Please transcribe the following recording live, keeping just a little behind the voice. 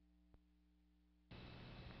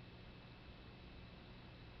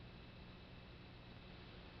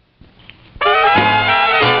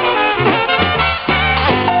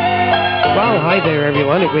Hi there,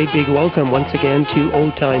 everyone. A great big welcome once again to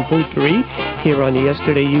Old Time Potpourri here on the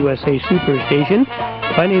Yesterday USA Superstation.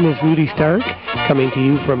 My name is Rudy Stark, coming to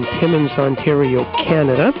you from Timmins, Ontario,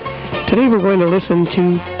 Canada. Today we're going to listen to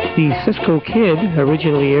the Cisco Kid,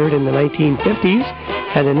 originally aired in the 1950s.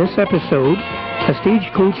 And in this episode, a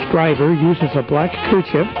stagecoach driver uses a black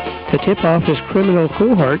kerchief to tip off his criminal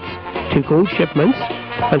cohorts to gold shipments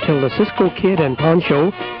until the Cisco Kid and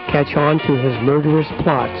Pancho catch on to his murderous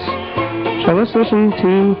plots. So let's listen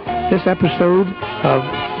to this episode of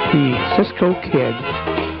the Cisco Kid.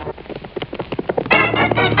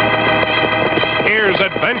 Here's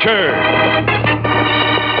adventure.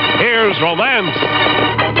 Here's romance.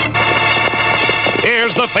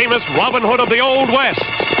 Here's the famous Robin Hood of the Old West.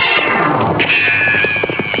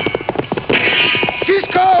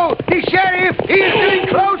 Cisco! The sheriff! He's getting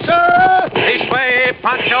closer! This way,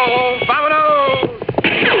 Pancho! Vámonos!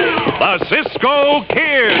 The Cisco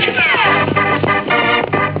Kid!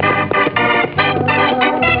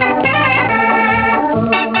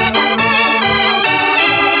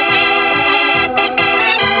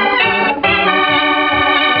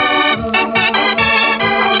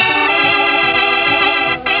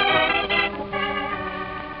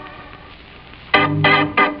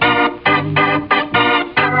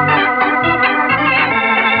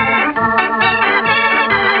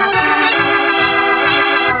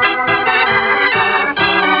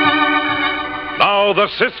 The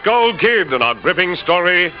Cisco Kid in our gripping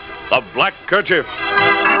story, The Black Kerchief.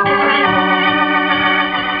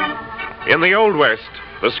 In the Old West,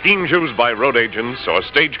 the schemes used by road agents or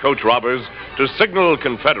stagecoach robbers to signal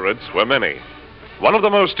Confederates were many. One of the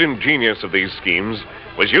most ingenious of these schemes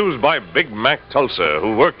was used by Big Mac Tulsa,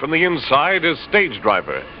 who worked from the inside as stage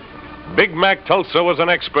driver. Big Mac Tulsa was an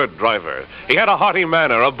expert driver. He had a hearty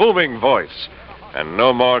manner, a booming voice, and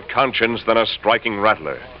no more conscience than a striking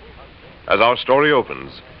rattler. As our story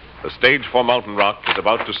opens, the stage for Mountain Rock is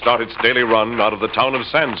about to start its daily run out of the town of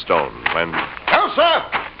Sandstone when... Tulsa!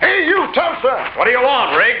 Hey, you, Tulsa! What do you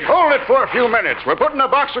want, Riggs? Hold it for a few minutes. We're putting a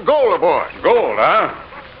box of gold aboard. Gold, huh?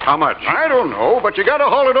 How much? I don't know, but you gotta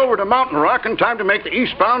haul it over to Mountain Rock in time to make the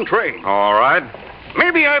eastbound train. All right.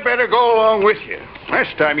 Maybe I better go along with you.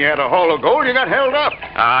 Last time you had a haul of gold, you got held up.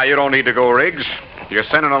 You don't need to go, Riggs. You're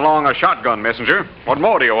sending along a shotgun messenger. What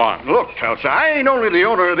more do you want? Look, Tulsa, I ain't only the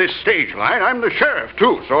owner of this stage line, I'm the sheriff,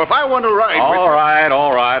 too. So if I want to ride All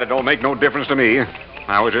right. It don't make no difference to me.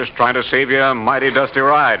 I was just trying to save you a mighty dusty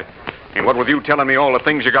ride. And what with you telling me all the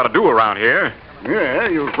things you got to do around here? Yeah,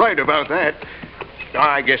 you're right about that.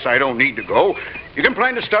 I guess I don't need to go. You can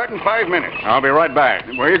plan to start in 5 minutes. I'll be right back.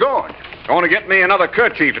 Where you going? Going to get me another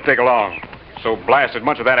kerchief to take along. So blasted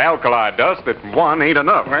much of that alkali dust that one ain't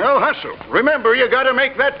enough. Well, hustle. Remember, you got to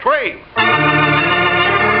make that train.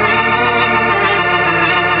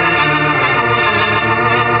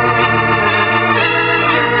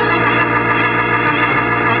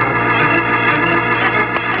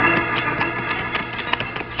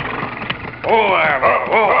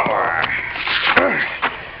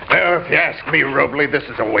 Well, if you ask me, Robley, this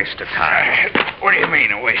is a waste of time. What do you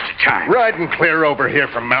mean, a waste of time? Riding clear over here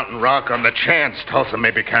from Mountain Rock on the chance Tulsa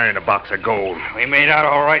may be carrying a box of gold. We made out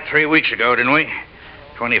all right 3 weeks ago, didn't we?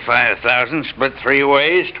 25,000 split 3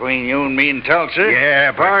 ways between you and me and Tulsa.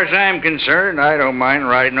 Yeah, As far as I'm concerned, I don't mind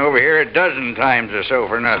riding over here 12 times or so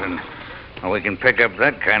for nothing. Well, we can pick up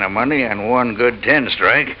that kind of money on one good 10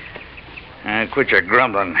 strike. Quit your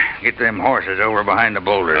grumbling. Get them horses over behind the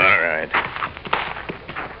boulders. All right.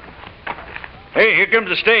 Hey, here comes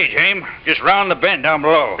the stage, Haim. Just round the bend down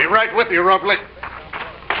below. Be right with you, Robley. Is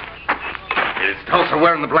Tulsa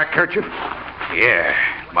wearing the black kerchief? Yeah,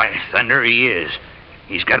 by thunder he is.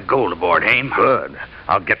 He's got gold aboard, Haim. Good.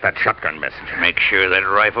 I'll get that shotgun messenger. Make sure that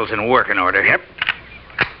rifle's in working order. Yep.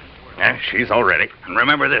 Yeah, she's all ready. And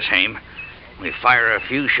remember this, Haim. We fire a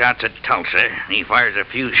few shots at Tulsa, and he fires a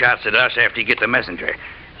few shots at us after you get the messenger.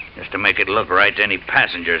 Just to make it look right to any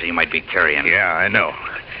passengers he might be carrying. Yeah, I know.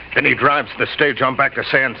 Then he drives the stage on back to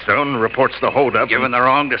Sandstone and reports the holdup. Giving the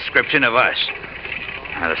wrong description of us.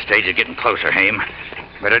 Now, the stage is getting closer, Haim.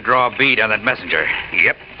 Better draw a bead on that messenger.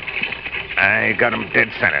 Yep. I got him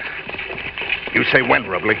dead center. You say when,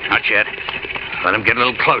 Robley? Not yet. Let him get a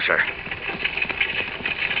little closer.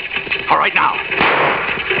 All right, now.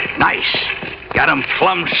 Nice. Got him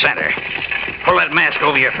plumb center. Pull that mask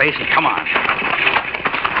over your face and come on.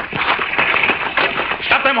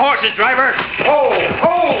 Stop them horses, driver. Hold!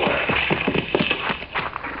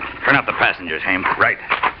 Turn out the passengers, Haim. Right.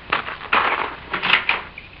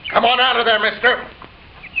 Come on out of there, mister.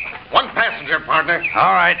 One passenger, partner.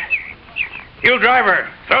 All right. You driver,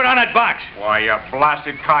 throw down that box. Why, you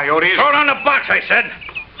blasted coyotes. Throw down the box, I said.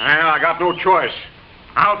 Well, I got no choice.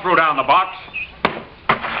 I'll throw down the box.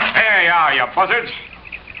 There you are, you buzzards.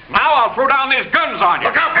 Now I'll throw down these guns on you.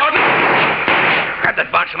 Look out, Bud! Grab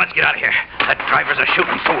that box and let's get out of here. That driver's a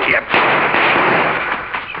shooting fool. Yep.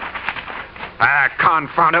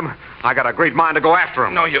 Confound him. I got a great mind to go after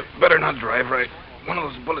him. No, you better not drive, right? One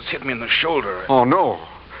of those bullets hit me in the shoulder. Oh, no.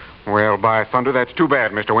 Well, by thunder, that's too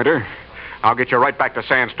bad, Mr. Winter. I'll get you right back to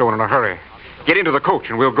Sandstone in a hurry. Get into the coach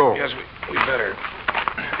and we'll go. Yes, we better.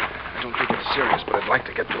 I don't think it's serious, but I'd like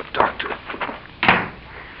to get to a doctor.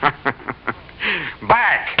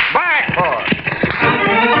 Back, boy.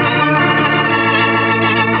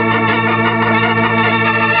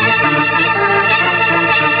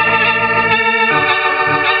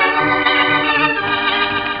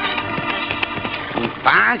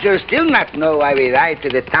 Pancho still not know why we ride to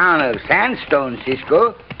the town of Sandstone,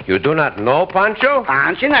 Cisco. You do not know, Pancho?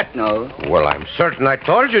 Pancho not know. Well, I'm certain I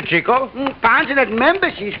told you, Chico. Pancho not remember,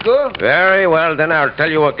 Cisco. Very well, then I'll tell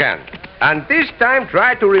you again. And this time,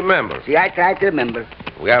 try to remember. See, I try to remember.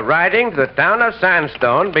 We are riding to the town of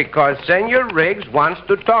Sandstone because Senor Riggs wants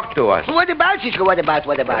to talk to us. What about, Cisco? What about?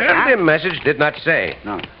 Well, huh? the message did not say.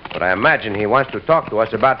 No. But I imagine he wants to talk to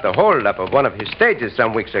us about the holdup of one of his stages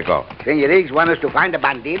some weeks ago. Senor Riggs want us to find the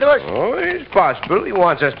bandidos? Oh, it's possible. He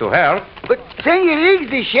wants us to help. But Senor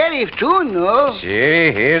Riggs the sheriff, too, no?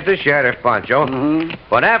 See, here's the sheriff, Pancho. Mm-hmm.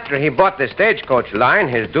 But after he bought the stagecoach line,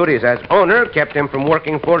 his duties as owner kept him from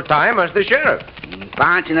working full-time as the sheriff.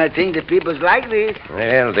 Pancho not think the people's like this.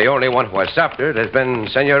 Well, the only one who has suffered has been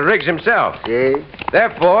Senor Riggs himself. See?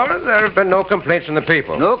 Therefore, there have been no complaints from the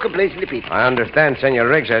people. No complaints from the people. I understand Senor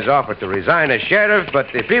Riggs has offered to resign as sheriff, but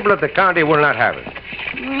the people of the county will not have it.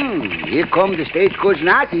 Here come the stagecoach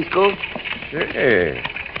now, Cisco. See.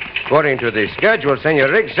 According to the schedule Senor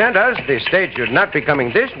Riggs sent us, the stage should not be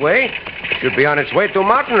coming this way. It should be on its way to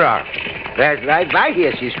Mountain Rock. That's right by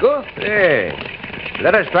here, Cisco. Hey,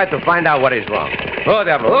 let us try to find out what is wrong. Oh,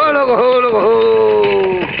 devil. Oh.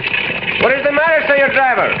 What is the matter, Senor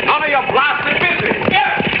Driver? None of your blasted business.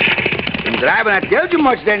 Yeah. The driver not tell you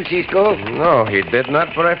much then, Cisco. No, he did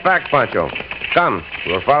not for a fact, Pancho. Come,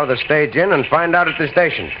 we'll follow the stage in and find out at the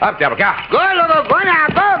station. Up, devil, go. Go now,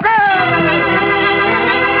 go!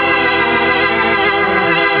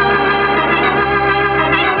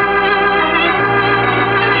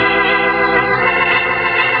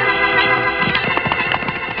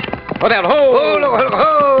 Oh, devil,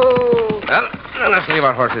 ho! Well, let's leave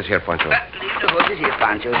our horses here, Pancho. Leave the horses here,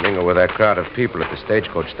 Pancho. Mingle with that crowd of people at the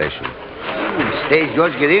stagecoach station.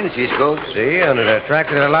 Stagecoach get in, Cisco. See, and it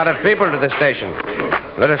attracted a lot of people to the station.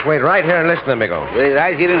 Let us wait right here and listen, amigo. Wait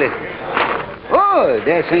right here and listen. Oh,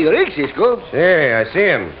 there's Senor Riggs, Cisco. See, I see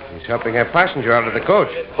him. He's helping a passenger out of the coach.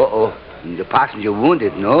 Uh-oh. The passenger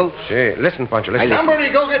wounded, no? See, listen, Pancho, listen.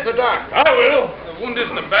 Somebody go get the doc. I will. The wound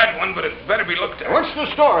isn't a bad one, but it better be looked at. What's the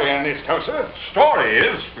story on this, Tulsa? Story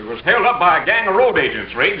is, he was held up by a gang of road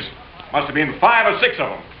agents, Riggs. Must have been 5 or 6 of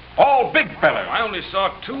them. All big fellas. I only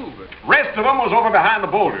saw 2, but... Rest of them was over behind the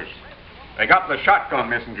boulders. They got the shotgun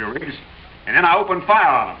messenger, Riggs, and then I opened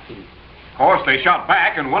fire on them. Of course, they shot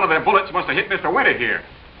back, and one of their bullets must have hit Mr. Winter here.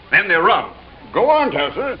 Then they run. Go on,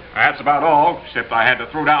 Tulsa. That's about all, except I had to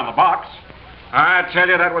throw down the box. I tell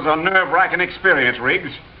you, that was a nerve-wracking experience,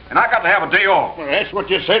 Riggs. And I got to have a day off. Well, that's what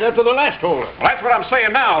you said after the last hole. Well, that's what I'm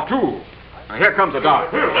saying now, too. Now, here comes the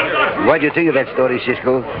doc. What do you think of that story,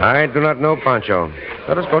 Cisco? I do not know, Pancho.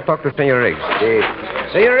 Let us go talk to Senor Riggs.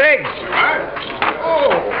 Senor Riggs!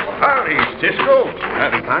 Oh, howdy, Cisco.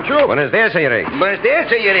 Howdy, Pancho. Buenos dias, Senor Riggs. Buenos dias,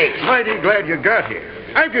 Senor Riggs. Mighty glad you got here.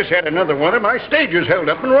 I've just had another one of my stages held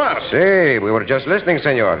up in Ross. See, we were just listening,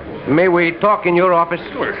 Senor. May we talk in your office?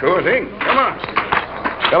 Well, sure thing. Come on.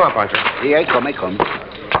 Come on, Pancho. See, I come.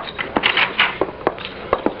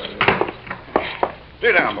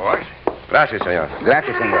 Sit down, boys. Gracias, Senor.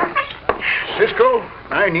 Gracias, Senor. Cisco,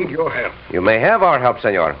 I need your help. You may have our help,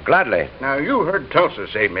 Senor. Gladly. Now, you heard Tulsa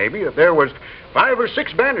say maybe that there was 5 or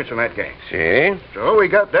 6 bandits in that gang. See? So we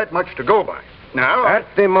got that much to go by. Now... At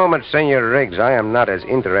the moment, Senor Riggs, I am not as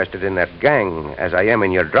interested in that gang as I am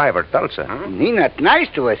in your driver, Tulsa. Huh? He not nice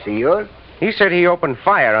to us, Senor. He said he opened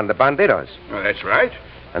fire on the bandidos, Well, that's right.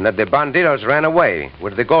 and that the bandidos ran away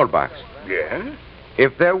with the gold box. Yeah?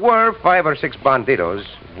 If there were 5 or 6 bandidos,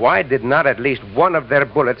 why did not at least one of their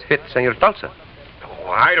bullets hit Senor Tulsa? Oh,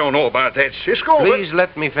 I don't know about that, Cisco. Please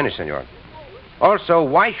let me finish, Senor. Also,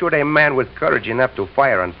 why should a man with courage enough to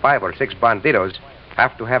fire on 5 or 6 bandidos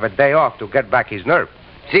have to have a day off to get back his nerve?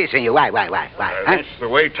 See, Senor, why? That's the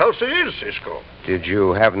way Tulsa is, Cisco. Did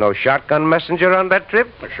you have no shotgun messenger on that trip?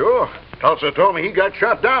 Sure. Tulsa told me he got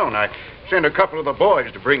shot down. I sent a couple of the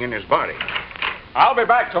boys to bring in his body. I'll be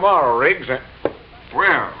back tomorrow, Riggs.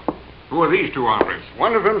 Well, who are these two hombres?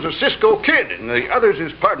 One of them's a Cisco Kid, and the other's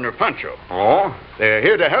his partner, Pancho. Oh? They're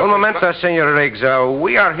here to help. Un momento, Senor Riggs.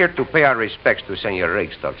 We are here to pay our respects to Senor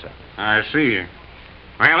Riggs, Tulsa. I see.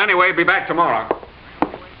 Well, anyway, be back tomorrow.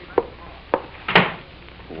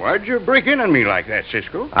 Why'd you break in on me like that,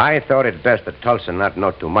 Cisco? I thought it best that Tulsa not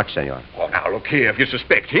know too much, Senor. Well, now, look here. If you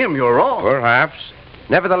suspect him, you're wrong. Perhaps.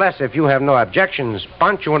 Nevertheless, if you have no objections,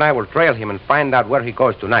 Pancho and I will trail him and find out where he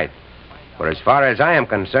goes tonight. For as far as I am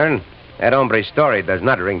concerned, that hombre's story does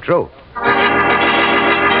not ring true.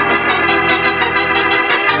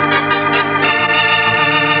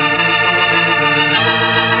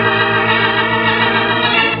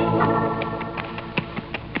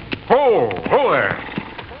 Ho there.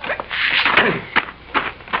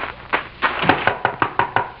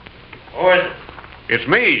 Who is it? It's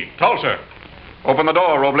me, Tulsa. Open the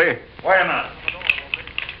door, Robley. Wait a minute.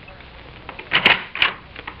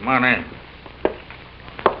 Come on in.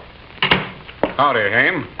 Howdy,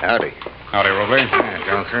 Haim. Howdy. Howdy, Robley.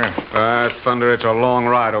 Tulsa. Thunder, it's a long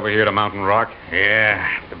ride over here to Mountain Rock. Yeah,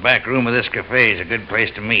 the back room of this cafe is a good place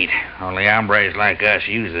to meet. Only hombres like us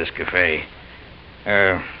use this cafe.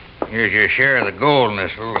 Here's your share of the gold in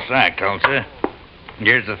this little sack, Tulsa.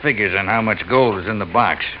 Here's the figures on how much gold is in the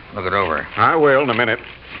box. Look it over. I will in a minute.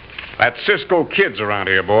 That Cisco Kid's around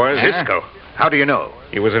here, boys. Cisco? How do you know?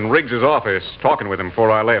 He was in Riggs's office talking with him before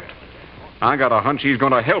I left. I got a hunch he's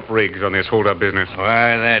going to help Riggs on this hold-up business.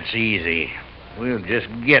 Why, that's easy. We'll just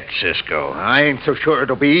get Cisco. I ain't so sure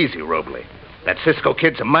it'll be easy, Robley. That Cisco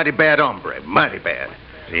Kid's a mighty bad hombre. Mighty bad.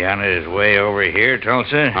 Is he on his way over here,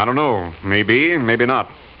 Tulsa? I don't know. Maybe, maybe not.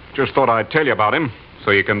 Just thought I'd tell you about him so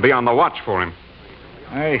you can be on the watch for him.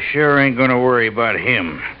 I sure ain't gonna worry about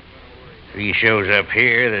him. If he shows up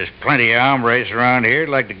here, there's plenty of hombres around here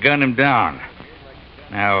who'd like to gun him down.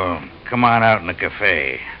 Now, come on out in the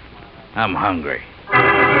cafe. I'm hungry.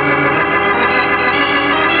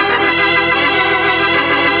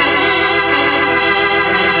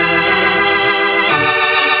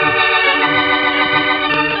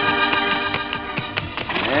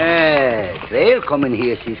 Trail coming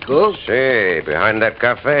here, Cisco. See, behind that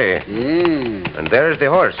cafe. Yeah. And there's the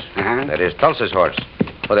horse. Uh-huh. That is Tulsa's horse.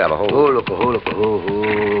 Oh, look.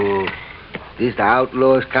 This the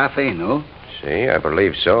Outlaw's Cafe, no? See, I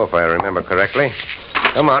believe so, if I remember correctly.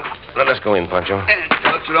 Come on, let us go in, Pancho.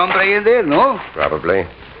 What's the hombre in there, no? Probably.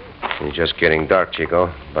 It's just getting dark,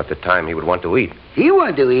 Chico. About the time he would want to eat. He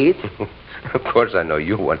want to eat. Of course I know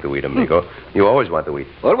you want to eat, amigo. You always want to eat.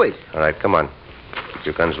 Always. All right, come on. Put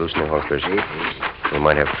your guns loose in the holsters. We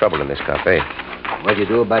might have trouble in this cafe. What do you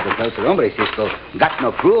do about the Tulsa hombre, Cisco? Got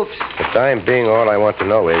no proofs. For the time being, all I want to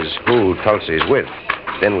know is who Tulsa is with.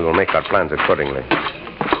 Then we will make our plans accordingly.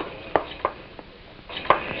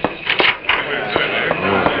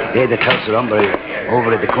 There's the Tulsa hombre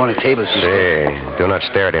over at the corner table, Cisco. Say, do not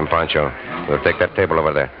stare at him, Pancho. We'll take that table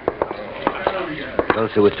over there.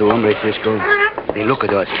 Tulsa with two hombres, Cisco. They look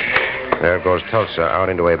at us. There goes Tulsa out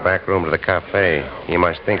into a back room to the cafe. He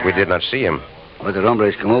must think we did not see him. Well, the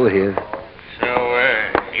hombres come over here. So,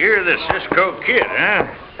 you're the Cisco Kid, huh?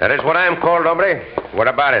 That is what I am called, hombre. What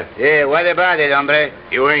about it? Yeah, what about it, hombre?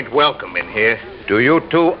 You ain't welcome in here. Do you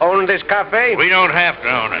two own this cafe? We don't have to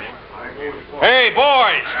own it. Hey,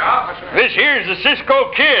 boys! This here's the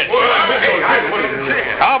Cisco Kid.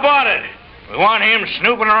 How about it? We want him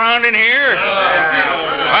snooping around in here?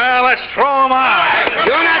 Well, let's throw him out.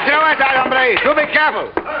 Do not throw us out, hombre. Do be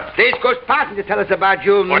careful. Stagecoach passenger tell us about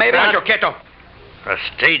you. Maybe Pancho, quieto. A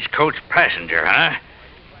stagecoach passenger, huh?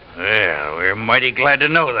 Well, we're mighty glad to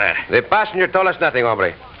know that. The passenger told us nothing,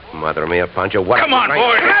 hombre. Madre mia, Pancho, what... Come on,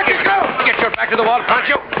 boys. Get your back to the wall,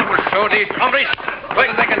 Pancho. We'll show these hombres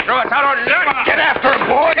whether they can throw us out or not. Get after him,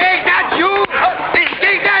 boy. Take that, you!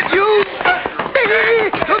 Take that, you!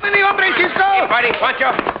 Too many hombres, Cisco! Keep fighting,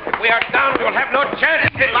 Pancho. If we are down, we will have no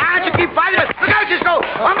chance. Why don't you keep fighting us? Look out, Cisco!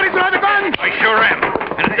 Hombres throw the gun! I sure am.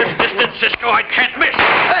 And at this distance, Cisco, I can't miss.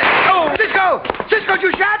 Oh, Cisco! Cisco,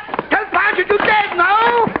 you shot? Tell Pancho you dead,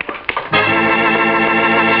 no?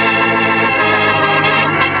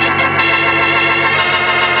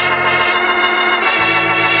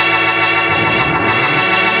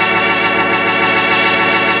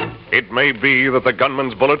 It may be that the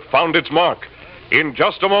gunman's bullet found its mark. In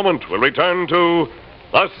just a moment, we'll return to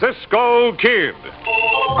the Cisco Kid.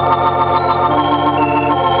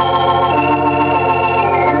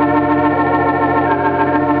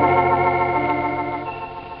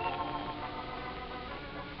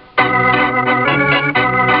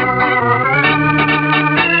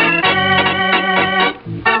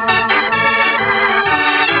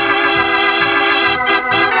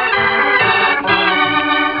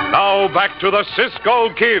 Now back to the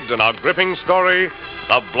Cisco Kid in our gripping story,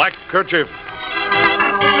 The Black Kerchief.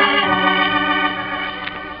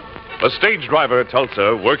 The stage driver at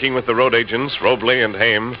Tulsa, working with the road agents, Robley and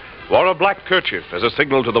Haim, wore a black kerchief as a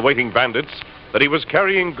signal to the waiting bandits that he was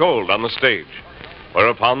carrying gold on the stage.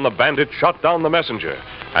 Whereupon the bandit shot down the messenger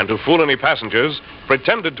and, to fool any passengers,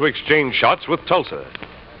 pretended to exchange shots with Tulsa.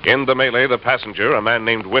 In the melee, the passenger, a man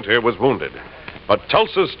named Winter, was wounded. But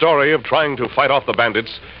Tulsa's story of trying to fight off the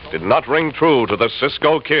bandits did not ring true to the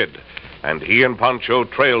Cisco Kid, and he and Pancho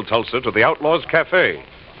trailed Tulsa to the Outlaws' Cafe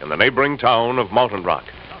in the neighboring town of Mountain Rock.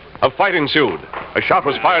 A fight ensued. A shot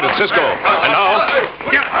was fired at Cisco, and now...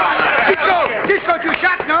 Cisco, you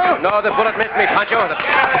shot, no? No, the bullet missed me, Pancho.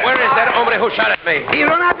 Where is that hombre who shot at me? He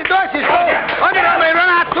run out the door, Cisco. Other hombre run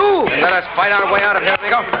out, too. Then let us fight our way out of here,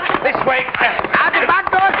 amigo. This way. Out the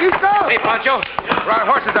back door, Cisco. Hey, Pancho, where our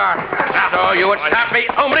horses are. So you would stop me,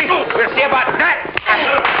 hombre? We'll see about that.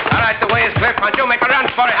 All right, the way is clear, Pancho. Make a run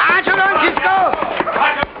for it. Answer on, Cisco.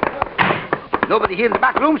 Nobody here in the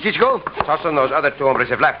back room, Cisco. Tulsa and those other two hombres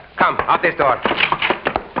have left. Come, out this door.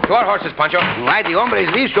 To our horses, Pancho. Why the hombres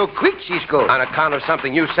leave so quick, Cisco? On account of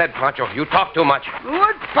something you said, Pancho. You talk too much.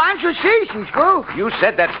 What Pancho say, Cisco? You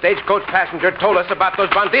said that stagecoach passenger told us about those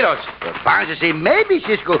bandidos. Pancho say maybe,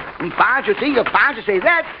 Cisco. And Pancho think if Pancho say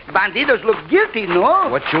that, bandidos look guilty, no?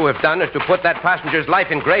 What you have done is to put that passenger's life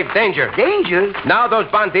in grave danger. Danger? Now those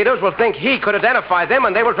bandidos will think he could identify them,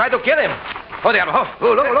 and they will try to kill him. Oh, diablo.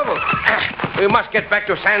 Oh, loco. We must get back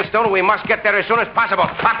to Sandstone. We must get there as soon as possible.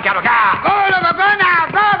 Pop, diablo. Go, loco, go now.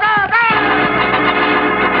 Go.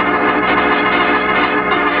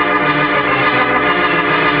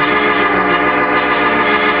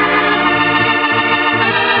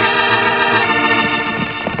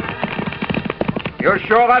 You're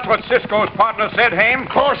sure that's what Cisco's partner said, Haim? Of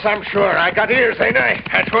course I'm sure. I got ears, ain't I?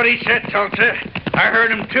 That's what he said, Tulsa. I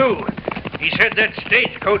heard him, too. He said that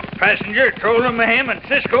stagecoach passenger told him him and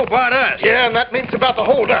Cisco bought us. Yeah, and that means about the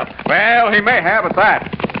holdup. Well, he may have at that.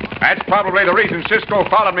 That's probably the reason Cisco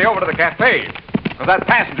followed me over to the cafe. Because that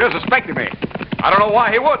passenger suspected me. I don't know why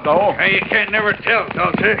he would, though. Well, you can't never tell,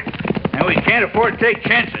 Tulsa. And we can't afford to take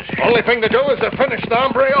chances. Only thing to do is to finish the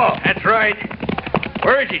hombre off. That's right.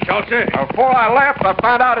 Where is he, Tulsa? Before I left, I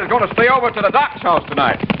found out he was going to stay over to the doc's house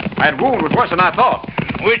tonight. That wound was worse than I thought.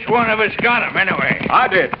 Which one of us got him, anyway? I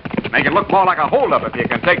did. Make it look more like a holdup if you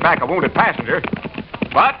can take back a wounded passenger.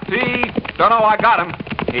 But he don't know I got him.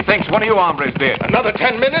 He thinks one of you hombres did. Another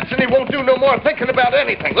 10 minutes and he won't do no more thinking about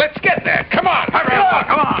anything. Let's get there. Come on. Hurry up.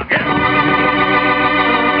 Come on. Get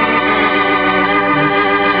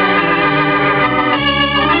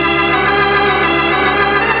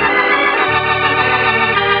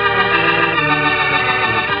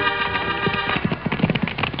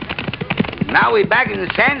Now we're back in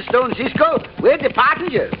the Sandstone, Cisco. Where's the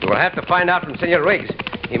passenger? We'll have to find out from Senor Riggs.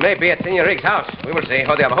 He may be at Senor Riggs' house. We will see.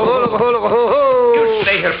 Hold on. Ho. You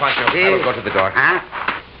stay here, Pancho. I will go to the door. Huh?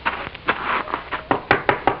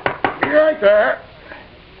 Be right there.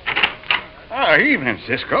 Evening,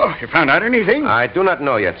 Cisco. You found out anything? I do not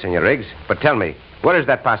know yet, Senor Riggs. But tell me, where is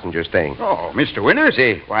that passenger staying? Oh, Mr. Winters?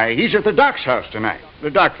 Si. Why, he's at the doc's house tonight. The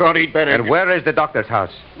doc thought he'd better... And where is the doctor's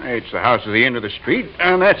house? It's the house at the end of the street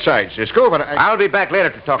on that side, Cisco, but I'll be back later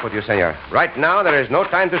to talk with you, senor. Right now, there is no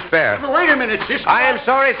time to spare. Wait a minute, Cisco. I am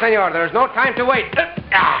sorry, senor. There is no time to wait.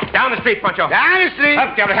 Down the street, Pancho. Down the street.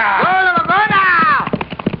 Up, Go now.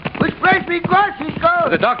 Which place we go, Cisco? To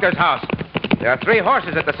the doctor's house. There are 3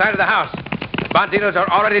 horses at the side of the house. The bandidos are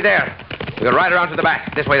already there. We'll ride around to the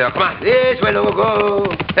back. This way, though. Come on. This way, loco, go.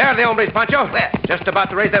 There are the hombres, Pancho. Where? Just about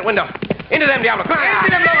to raise that window. Into them, Diablo. Come on. Into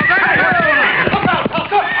them, loco. Look out,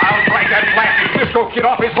 Tulsa. I'll break that blasted Cisco kid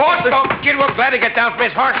off his horse. Cisco kid will gladly get down from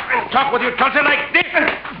his horse and talk with you, Tulsa, like this.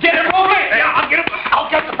 Get him over. Yeah, I'll get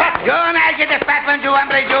the fat one. Go and I get the fat one, you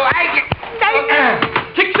hombre, you.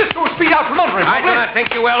 Kick Cisco's feet out from under him. I do not think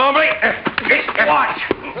you will, hombre. Watch.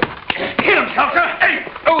 Hit him, Tulsa. Hey.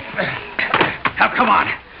 Oh. Now, come on.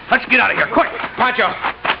 Let's get out of here, quick. Pancho,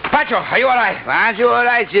 are you all right? Pancho, all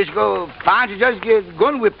right, Cisco. Pancho just get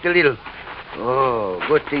gun whipped a little. Oh,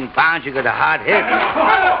 good thing Pancho got a hard head.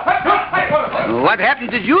 What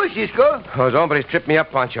happened to you, Cisco? Those hombres tripped me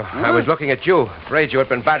up, Pancho. I was looking at you, afraid you had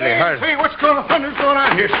been badly hurt. Hey, what's going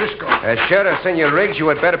on here, Cisco? As Sheriff Senor Riggs, you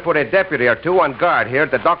had better put a deputy or 2 on guard here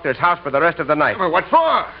at the doctor's house for the rest of the night. Well, what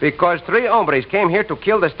for? Because 3 hombres came here to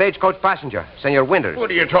kill the stagecoach passenger, Senor Winters.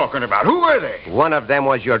 What are you talking about? Who were they? One of them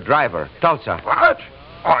was your driver, Tulsa. What?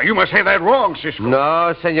 Oh, you must have that wrong, Cisco.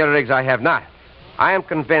 No, Senor Riggs, I have not. I am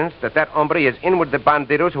convinced that hombre is in with the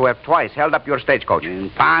bandidos who have twice held up your stagecoach.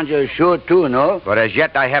 And Pancho sure, too, no? But as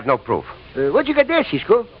yet, I have no proof. What you got there,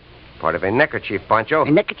 Cisco? Part of a neckerchief, Pancho.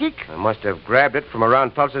 A neckerchief? I must have grabbed it from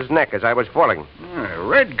around Tulsa's neck as I was falling.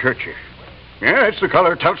 Red kerchief. Yeah, it's the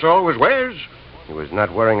color Tulsa always wears. He was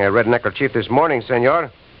not wearing a red neckerchief this morning,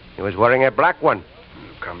 senor. He was wearing a black one.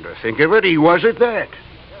 Come to think of it, he was at that.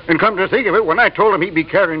 And come to think of it, when I told him he'd be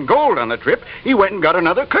carrying gold on the trip, he went and got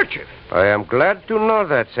another kerchief. I am glad to know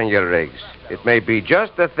that, Senor Riggs. It may be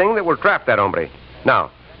just the thing that will trap that hombre. Now,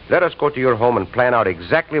 let us go to your home and plan out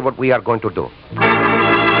exactly what we are going to do.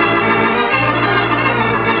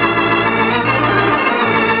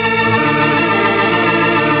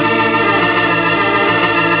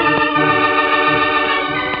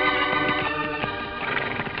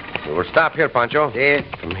 We will stop here, Pancho. Yeah.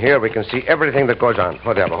 From here, we can see everything that goes on.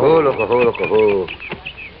 Oh, diablo. Oh.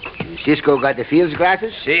 Cisco got the field's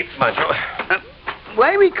glasses? See, Pancho.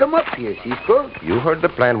 Why we come up here, Cisco? You heard the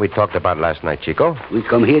plan we talked about last night, Chico. We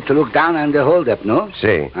come here to look down on the holdup, no?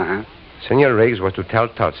 See. Uh-huh. Senor Riggs was to tell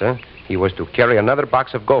Tulsa he was to carry another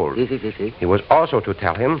box of gold. See. He was also to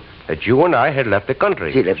tell him that you and I had left the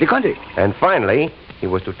country. He left the country. And finally, he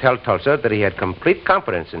was to tell Tulsa that he had complete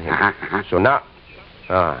confidence in him. Uh-huh. So now...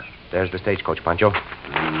 there's the stagecoach, Pancho.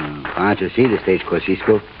 Pancho, see the stagecoach,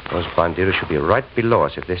 Cisco. Those bandidos should be right below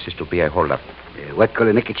us if this is to be a holdup. What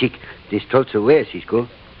color neckerchief this Tulsa wears, Cisco?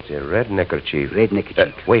 It's a red neckerchief. Red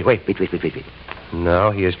neckerchief. Wait. Wait.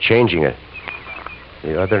 No, he is changing it.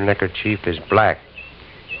 The other neckerchief is black.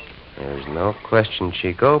 There's no question,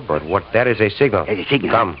 Chico, but what that is a signal. It's a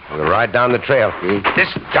signal. Come, we'll ride down the trail.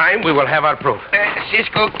 This time we will have our proof.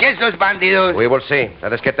 Cisco, catch those bandidos. We will see.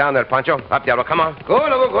 Let us get down there, Pancho. Up, Diablo, come on. Go,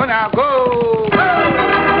 Lobo, go now, go.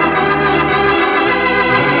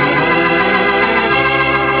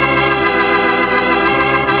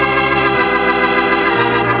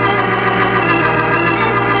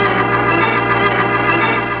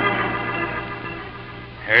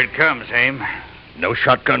 Here it comes, Aim. No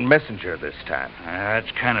shotgun messenger this time.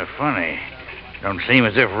 That's kind of funny. Don't seem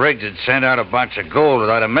as if Riggs had sent out a bunch of gold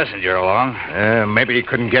without a messenger along. Maybe he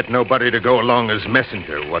couldn't get nobody to go along as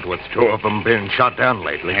messenger, what with two of them being shot down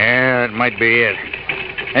lately. Yeah, that might be it.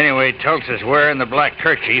 Anyway, Tulsa's wearing the black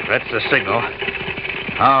kerchief. That's the signal.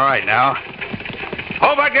 All right, now.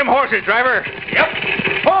 Hold back them horses, driver. Yep.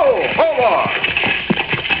 Ho, boy.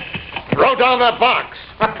 Throw down that box.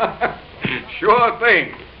 Sure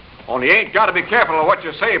thing. Only you ain't got to be careful of what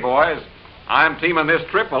you say, boys. I'm teaming this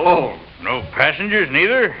trip alone. No passengers,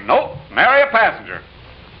 neither? Nope, nary a passenger.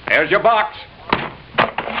 There's your box.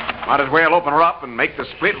 Might as well open her up and make the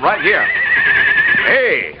split right here.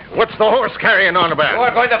 Hey, what's the horse carrying on about?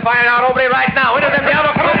 We're going to find out, hombre, right now. Into them,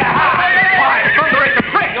 Diablo. Come on. Why, thunder ain't the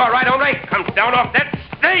trick. You all right, hombre? Come down off that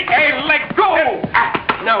stake. Hey, let go.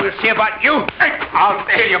 Now we'll see about you. I'll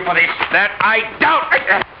kill you for this. That I doubt.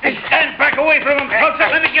 Stand back away from him,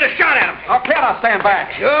 Tulsa. Let me get a shot at him. How can I stand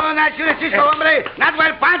back? Sure, not sure, Cisco, hombre. Not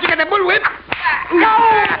while Pancho got the bullwhip. No!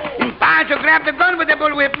 Pancho grabbed the gun with the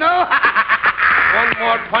bullwhip, no? One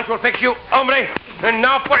more punch will fix you, hombre. And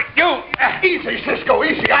now for you. Easy, Cisco,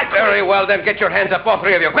 easy. Very well, then. Get your hands up, all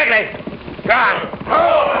three of you. Quickly. Come.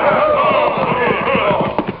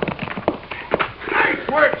 Nice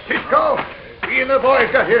work, Cisco. You and the boys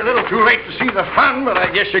got here a little too late to see the fun, but I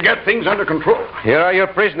guess you got things under control. Here are your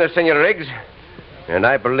prisoners, Senor Riggs. And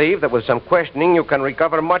I believe that with some questioning, you can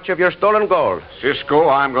recover much of your stolen gold. Cisco,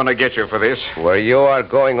 I'm going to get you for this. Where you are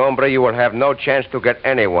going, hombre, you will have no chance to get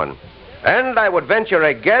anyone. And I would venture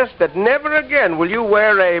a guess that never again will you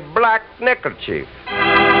wear a black neckerchief.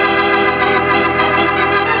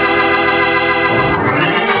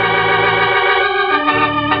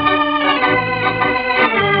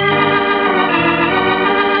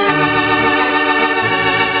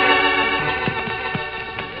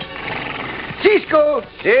 Cisco!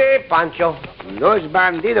 Si, Pancho. Those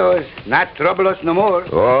bandidos not trouble us no more.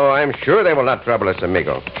 Oh, I'm sure they will not trouble us,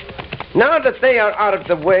 amigo. Now that they are out of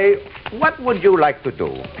the way, what would you like to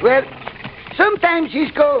do? Well, sometimes,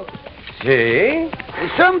 Cisco, See?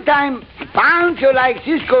 sometimes Pancho likes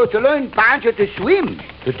Cisco to learn Pancho to swim.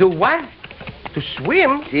 To do what? To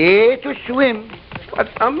swim? See, to swim. But,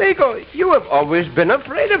 amigo, you have always been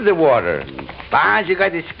afraid of the water. Pancho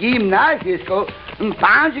got a scheme now, Cisco.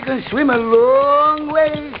 Pancho can swim a long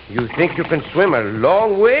way. You think you can swim a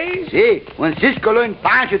long way? See, when Cisco learned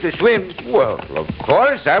Pancho to swim, Well, of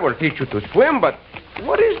course, I will teach you to swim, but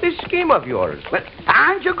what is this scheme of yours? Well,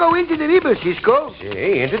 Pancho go into the river, Cisco.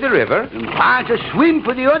 See, into the river. And Pancho swim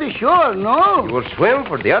for the other shore, no? You will swim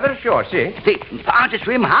for the other shore, see? See, Pancho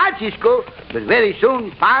swim hard, Cisco, but very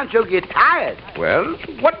soon Pancho get tired. Well,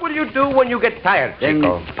 what will you do when you get tired, Then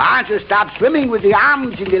Chico? Pancho stop swimming with the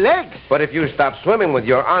arms and the legs. But if you stop swimming with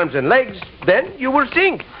your arms and legs, then you will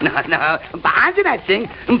sink. No, Pancho not sing.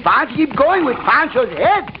 Pancho keep going with Pancho's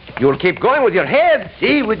head. You'll keep going with your head.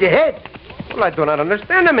 See, with the head. Well, I do not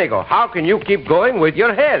understand, amigo. How can you keep going with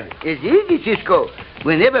your head? It's easy, Cisco.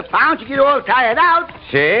 Whenever Pancho get all tired out,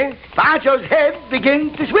 See? Pancho's head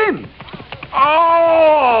begins to swim.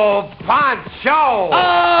 Oh, Pancho!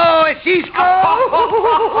 Oh,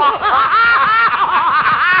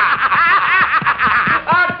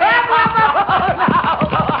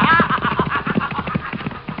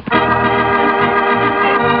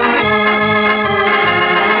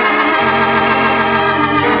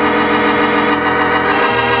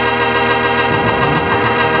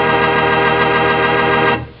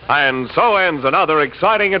 And so ends another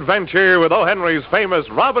exciting adventure with O. Henry's famous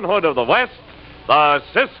Robin Hood of the West, the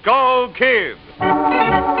Cisco Kid.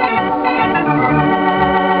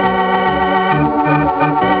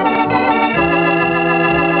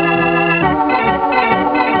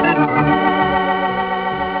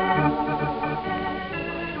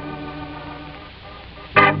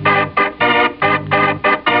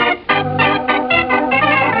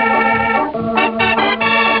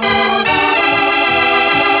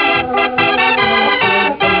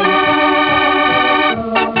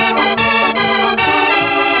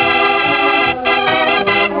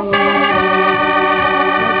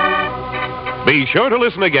 Be sure to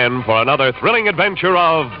listen again for another thrilling adventure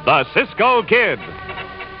of the Cisco Kid.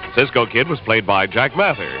 Cisco Kid was played by Jack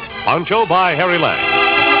Mather, Pancho by Harry Lang.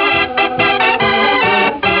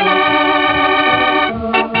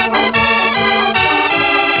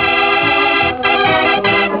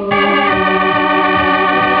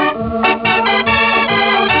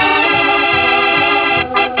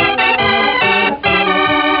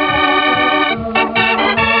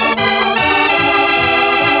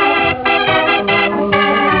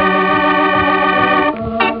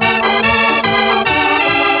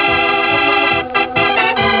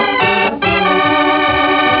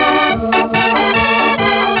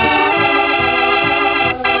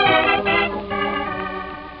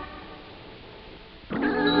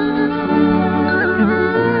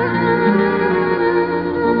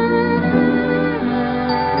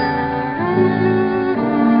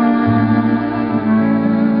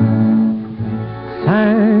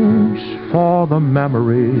 The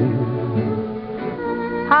memory.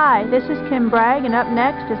 Hi, this is Kim Bragg, and up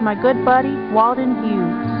next is my good buddy, Walden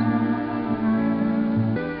Hughes.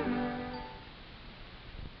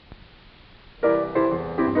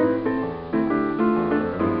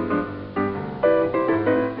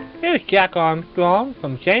 Here's Jack Armstrong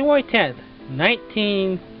from January 10th,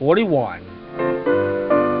 1941.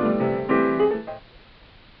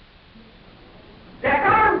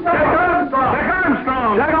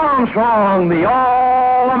 Jack Armstrong, the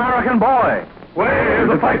all-American boy. Wave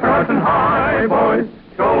the fight and high, boys.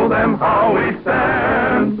 Show them how we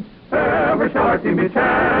stand. Ever shall our team be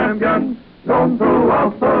champions, known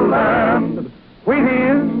throughout the land. We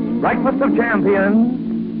here, breakfast of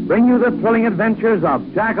champions, bring you the thrilling adventures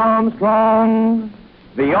of Jack Armstrong,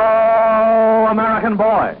 the all-American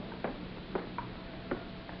boy.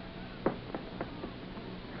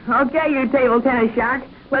 Okay, you table tennis shark.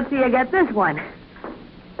 Let's see you get this one.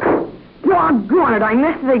 Doggone it, I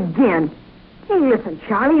missed it again. Hey, listen,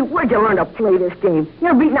 Charlie, where'd you learn to play this game?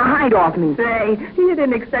 You're beating a hide off me. Say, you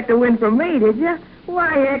didn't expect a win from me, did you?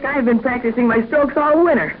 Why, heck, I've been practicing my strokes all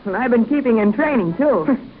winter, and I've been keeping in training,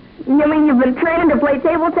 too. You mean you've been training to play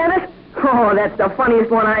table tennis? Oh, that's the funniest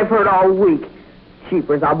one I've heard all week.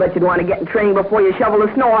 Cheapers, I'll bet you'd want to get in training before you shovel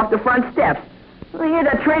the snow off the front steps. Well, you're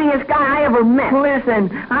the trainingest guy I ever met. Listen,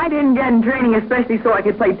 I didn't get in training especially so I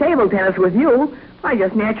could play table tennis with you. I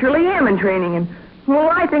just naturally am in training, and,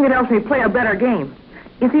 well, I think it helps me play a better game.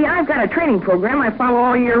 You see, I've got a training program I follow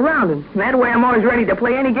all year round, and that way I'm always ready to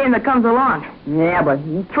play any game that comes along. Yeah, but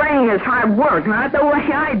training is hard work, not the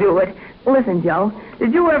way I do it. Listen, Joe,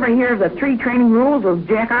 did you ever hear of the 3 training rules of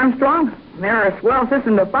Jack Armstrong? They're a swell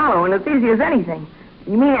system to follow, and it's easy as anything.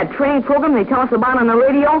 You mean that training program they tell us about on the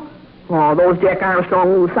radio? Oh, those Jack Armstrong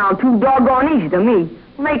rules sound too doggone easy to me.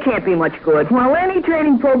 They can't be much good. Well, any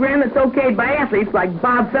training program that's okayed by athletes like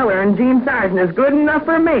Bob Feller and Gene Sargent is good enough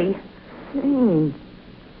for me.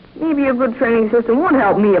 Maybe a good training system would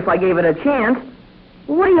help me if I gave it a chance.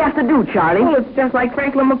 What do you have to do, Charlie? Well, it's just like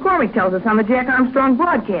Franklin McCormick tells us on the Jack Armstrong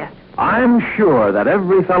broadcast. I'm sure that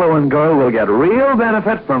every fellow and girl will get real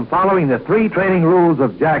benefit from following the 3 training rules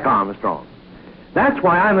of Jack Armstrong. That's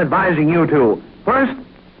why I'm advising you to, first,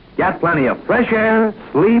 get plenty of fresh air,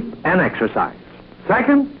 sleep, and exercise.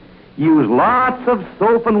 Second, use lots of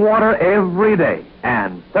soap and water every day.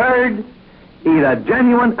 And third, eat a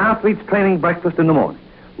genuine athlete's training breakfast in the morning.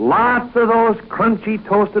 Lots of those crunchy,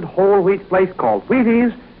 toasted whole wheat flakes called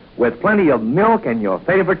Wheaties with plenty of milk and your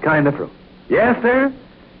favorite kind of fruit. Yes, sir,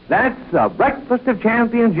 that's a breakfast of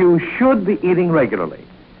champions you should be eating regularly.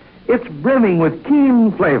 It's brimming with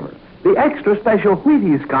keen flavor, the extra special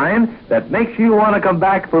Wheaties kind that makes you want to come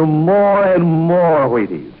back for more and more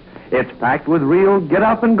Wheaties. It's packed with real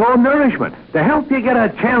get-up-and-go nourishment to help you get a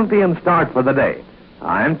champion start for the day.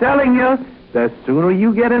 I'm telling you, the sooner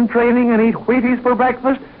you get in training and eat Wheaties for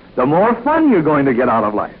breakfast, the more fun you're going to get out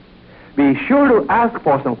of life. Be sure to ask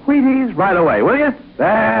for some Wheaties right away, will you?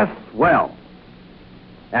 That's swell.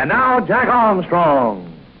 And now, Jack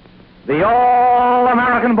Armstrong, the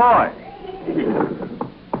All-American Boy.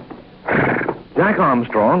 Jack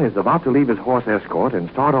Armstrong is about to leave his horse escort and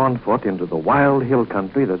start on foot into the wild hill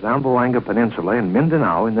country, the Zamboanga Peninsula in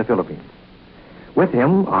Mindanao in the Philippines. With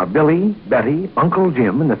him are Billy, Betty, Uncle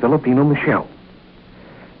Jim, and the Filipino Michelle.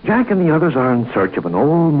 Jack and the others are in search of an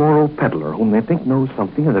old Moro peddler whom they think knows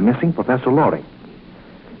something of the missing Professor Loring.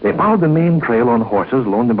 They followed the main trail on horses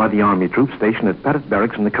loaned by the Army troops stationed at Pettit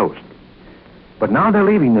Barracks on the coast. But now they're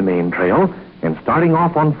leaving the main trail and starting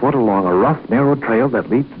off on foot along a rough, narrow trail that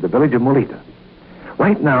leads to the village of Molita.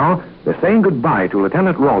 Right now, they're saying goodbye to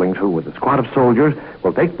Lieutenant Rawlings, who, with a squad of soldiers,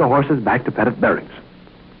 will take the horses back to Pettit Barracks.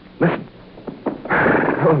 Listen.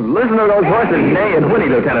 Listen to those horses neigh and whinny,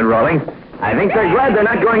 Lieutenant Rawlings. I think they're glad they're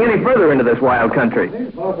not going any further into this wild country.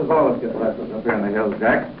 These horses always get restless up here in the hills,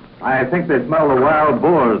 Jack. I think they smell the wild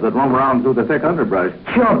boars that roam around through the thick underbrush.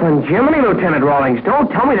 Jumpin' Jiminy, Lieutenant Rawlings. Don't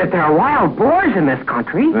tell me that there are wild boars in this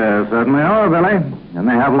country. There certainly are, Billy. And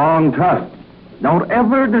they have long tusks. Don't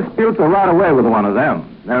ever dispute the right of way with one of them.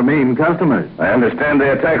 They're mean customers. I understand they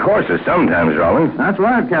attack horses sometimes, Rawlings. That's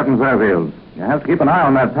right, Captain Fairfield. You have to keep an eye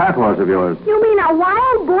on that pack horse of yours. You mean a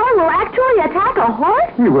wild boar will actually attack a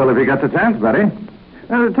horse? He will if he gets a chance, Betty.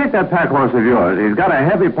 Take that pack horse of yours. He's got a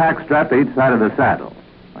heavy pack strapped to each side of the saddle.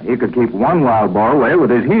 He could keep one wild boar away with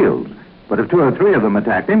his heels. But if 2 or 3 of them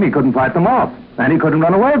attacked him, he couldn't fight them off. And he couldn't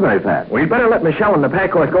run away very fast. We'd better let Michelle and the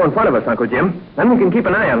pack horse go in front of us, Uncle Jim. Then we can keep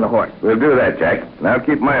an eye on the horse. We'll do that, Jack. Now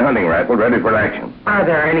keep my hunting rifle ready for action. Are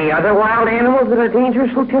there any other wild animals that are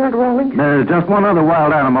dangerous, Lieutenant Rawlings? There's just one other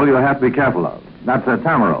wild animal you'll have to be careful of. That's a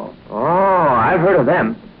tamaro. Oh, I've heard of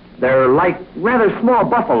them. They're like rather small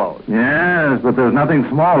buffaloes. Yes, but there's nothing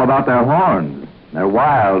small about their horns. They're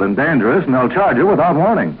wild and dangerous, and they'll charge you without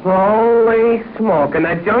warning. Holy smoke. In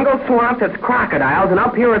that jungle swamp, it's crocodiles, and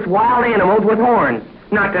up here it's wild animals with horns.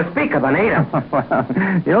 Not to speak of a native.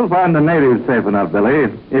 Well, you'll find the natives safe enough,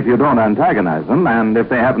 Billy, if you don't antagonize them, and if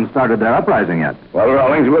they haven't started their uprising yet. Well,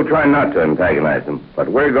 Rawlings, we'll try not to antagonize them, but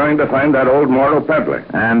we're going to find that old Moro peddler.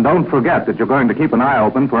 And don't forget that you're going to keep an eye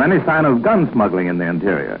open for any sign of gun smuggling in the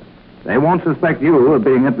interior. They won't suspect you of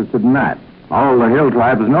being interested in that. All the hill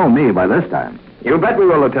tribes know me by this time. You bet we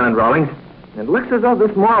will, Lieutenant Rawlings. It looks as though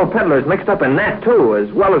this Moro peddler's mixed up in that, too,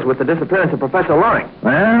 as well as with the disappearance of Professor Loring.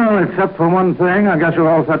 Well, except for one thing, I guess you're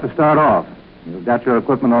all set to start off. You've got your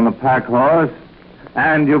equipment on the pack horse,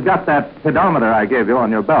 and you've got that pedometer I gave you on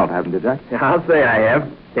your belt, haven't you, Jack? I'll say I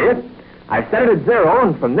have. Here, I set it at 0,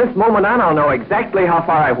 and from this moment on, I'll know exactly how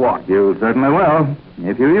far I've walked. You certainly will.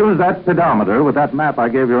 If you use that pedometer with that map I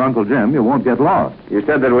gave your Uncle Jim, you won't get lost. You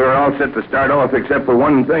said that we were all set to start off except for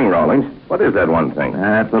one thing, Rawlings. What is that one thing?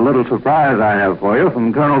 That's a little surprise I have for you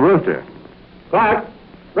from Colonel Brewster. Clark,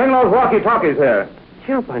 bring those walkie-talkies here.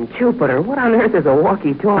 Jumpin' Jupiter, what on earth is a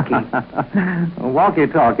walkie-talkie? A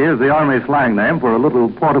walkie-talkie is the Army slang name for a little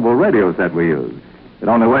portable radio set we use. It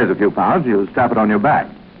only weighs a few pounds. You strap it on your back.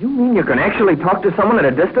 You mean you can actually talk to someone at a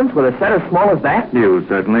distance with a set as small as that? You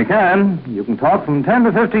certainly can. You can talk from 10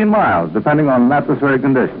 to 15 miles, depending on atmospheric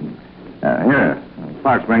conditions. Here,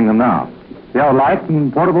 Clark's bringing them now. See how light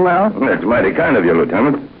and portable they are? That's mighty kind of you,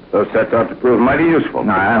 Lieutenant. Those sets ought to prove mighty useful.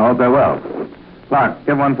 I hope they will. Clark,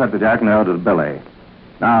 give one set to Jack and the other to Billy.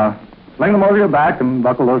 Now, sling them over your back and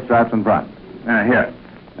buckle those straps in front. Here.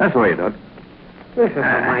 That's the way you do it. This is a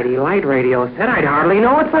mighty light radio set. I'd hardly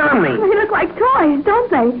know it's on me. They look like toys,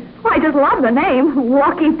 don't they? Oh, I just love the name,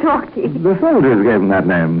 walkie-talkie. The soldiers gave them that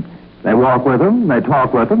name. They walk with them, they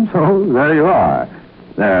talk with them, so there you are.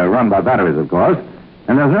 They're run by batteries, of course.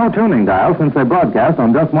 And there's no tuning dial since they broadcast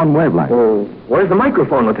on just one wavelength. Oh, where's the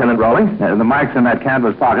microphone, Lieutenant Rawlings? The mic's in that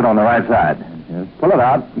canvas pocket on the right side. Pull it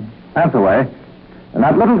out. That's the way. And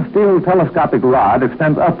that little steel telescopic rod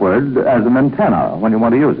extends upward as an antenna when you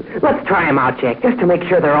want to use it. Let's try 'em out, Jack, just to make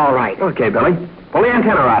sure they're all right. Okay, Billy. Pull the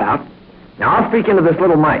antenna rod out. Now, I'll speak into this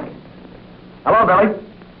little mic. Hello, Billy.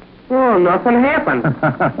 Oh, nothing happened.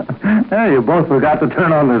 Hey, you both forgot to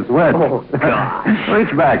turn on the switch. Oh, gosh.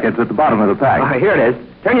 Reach back. It's at the bottom of the pack. Here it is.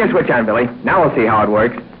 Turn your switch on, Billy. Now we'll see how it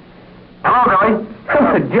works. Hello,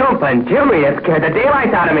 Billy. Jumping Jimmy, it scared the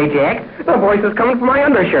daylights out of me, Jack. The voice is coming from my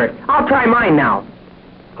undershirt. I'll try mine now.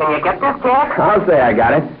 Can you get this, Jack? I'll say I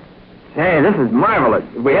got it. Hey, this is marvelous.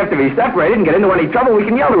 If we have to be separated and get into any trouble, we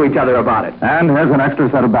can yell to each other about it. And here's an extra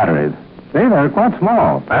set of batteries. See, they're quite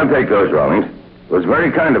small. I'll take those, Rawlings. It was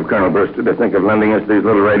very kind of Colonel Brewster to think of lending us these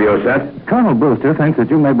little radio sets. Colonel Brewster thinks that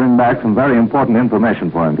you may bring back some very important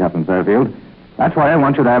information for him, Captain Fairfield. That's why I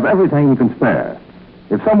want you to have everything you can spare.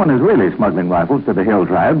 If someone is really smuggling rifles to the hill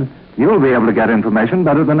tribes, you'll be able to get information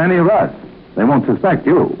better than any of us. They won't suspect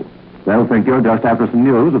you. They'll think you're just after some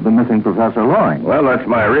news of the missing Professor Loring. Well, that's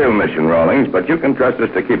my real mission, Rawlings, but you can trust us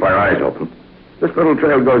to keep our eyes open. This little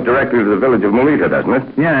trail goes directly to the village of Melita, doesn't it?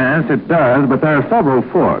 Yes, it does, but there are several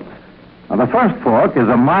forks. Now, the first fork is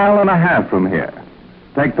 1.5 miles from here.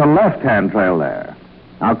 Take the left-hand trail there.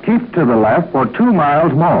 Now, keep to the left for 2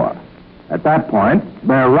 miles more. At that point,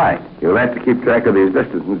 bear right. You'll have to keep track of these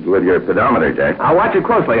distances with your pedometer, Jack. I'll watch it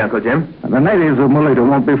closely, Uncle Jim. The natives of Melita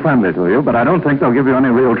won't be friendly to you, but I don't think they'll give you any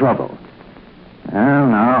real trouble. Well,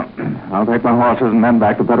 now, I'll take my horses and men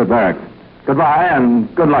back to Pettit Barracks. Goodbye,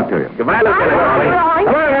 and good luck to you. Goodbye, Lieutenant Rawlings.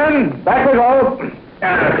 Come on, men. Back we go.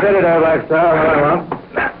 Steady there, Black Star.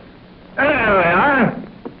 There we are.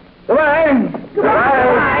 Goodbye.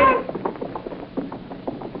 Goodbye.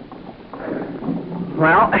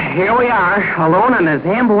 Well, here we are, alone on the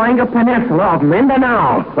Zamboanga Peninsula of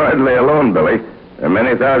Mindanao. Hardly alone, Billy. There are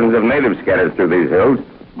many thousands of natives scattered through these hills.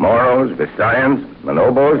 Moros, Visayans,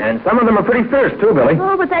 Manobos. And some of them are pretty fierce, too, Billy.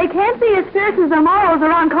 Oh, but they can't be as fierce as the Moros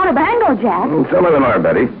around Cotabango, Jack. Some of them are,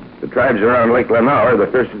 Betty. The tribes around Lake Lanao are the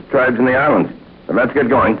fiercest tribes in the islands. So let's get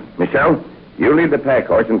going. Michelle, you lead the pack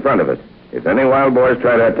horse in front of us. If any wild boys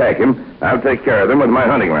try to attack him, I'll take care of them with my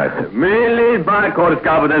hunting rifle. Me lead back, horse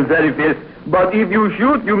Captain very fierce. But if you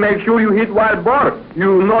shoot, you make sure you hit wild boar.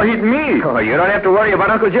 You no hit me. Oh, you don't have to worry about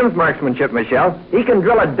Uncle Jim's marksmanship, Michelle. He can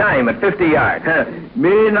drill a dime at 50 yards.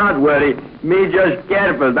 Me not worry. Me just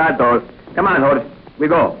careful, that horse. Come on, horse. We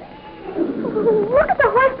go. Look at the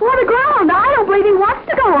horse pour the ground. I don't believe he wants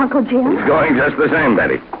to go, Uncle Jim. It's going just the same,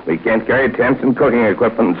 Betty. We can't carry tents and cooking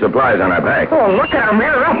equipment and supplies on our back. Oh, look at him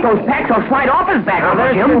rear up. Those packs will slide off his back. Now,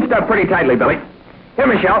 they're cinched up pretty tightly, Billy. Here,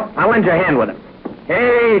 Michelle, I'll lend you a hand with him.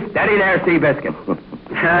 Hey, steady there, Seabiscuit.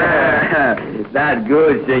 That's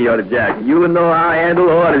good, Senor Jack. You know how I handle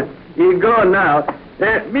horses. He's gone now.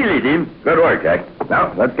 Me lead him. Good work, Jack.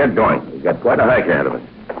 Now, let's get going. We've got quite a hike ahead of us.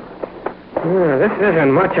 This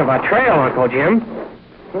isn't much of a trail, Uncle Jim.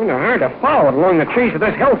 Kind of hard to follow it along the trees of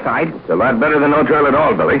this hillside. It's a lot better than no trail at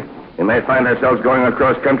all, Billy. We may find ourselves going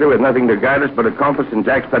across country with nothing to guide us but a compass and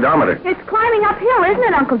Jack's pedometer. It's climbing uphill, isn't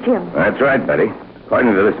it, Uncle Jim? That's right, Betty.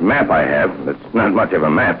 According to this map I have, it's not much of a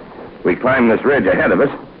map. We climb this ridge ahead of us,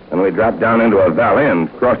 and we drop down into a valley and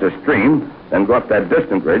cross a stream, then go up that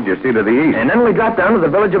distant ridge you see to the east. And then we drop down to the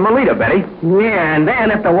village of Melita, Betty. Yeah, and then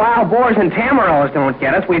if the wild boars and tamarillos don't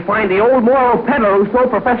get us, we find the old Moro peddler who sold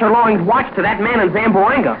Professor Loring's watch to that man in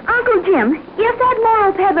Zamboanga. Uncle Jim, if that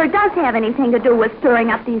Moro peddler does have anything to do with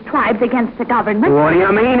stirring up these tribes against the government... What do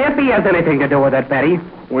you mean, if he has anything to do with it, Betty?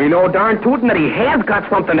 We know darn tootin' that he has got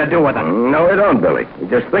something to do with it. No, we don't, Billy. We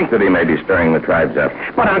just think that he may be stirring the tribes up.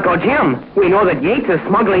 But, Uncle Jim, we know that Yates is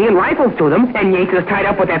smuggling in rifles to them, and Yates is tied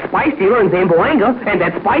up with that spice dealer in Zamboanga, and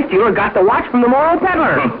that spice dealer got the watch from the Moro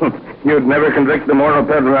peddler. You'd never convict the Moro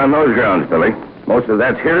peddler on those grounds, Billy. Most of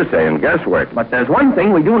that's hearsay and guesswork. But there's one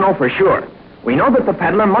thing we do know for sure. We know that the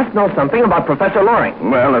peddler must know something about Professor Loring.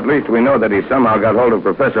 Well, at least we know that he somehow got hold of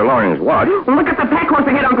Professor Loring's watch. Look at the pack horse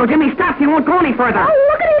ahead, Uncle Jim. He stops. He won't go any further. Oh,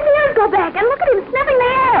 look at his ears go back, and look at him sniffing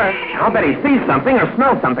the air. I'll bet he sees something or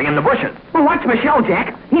smells something in the bushes. Well, watch Michelle,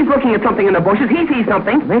 Jack. He's looking at something in the bushes. He sees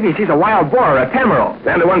something. Maybe he sees a wild boar or a tamaraw.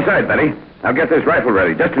 Stand to one side, Betty. I'll get this rifle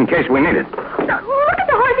ready, just in case we need it. Look at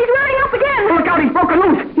the horse. He's running up again. Look out. He's broken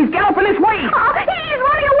loose. He's galloping this way. Oh, he's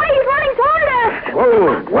running away. He's running toward us.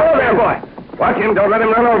 Whoa there, boy. Watch him. Don't let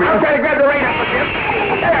him run over you. I'll try to grab the rein, Uncle Jim.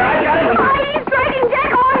 There, I got him. Oh, he's dragging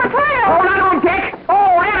Jack along the trail. Hold on to him, Jack.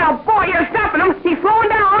 Oh, Anna, boy, you're stopping him. He's slowing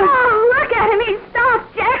down. Oh, look at him. He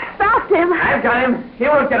stopped. Jack stopped him. I've got him. He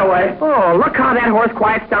won't get away. Oh, look how that horse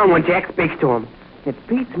quiets down when Jack speaks to him. It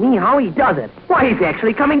beats me how he does it. Why, he's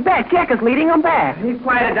actually coming back. Jack is leading him back. He's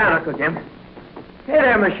quieted down, Uncle Jim. Hey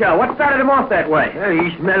there, Michelle. What started him off that way?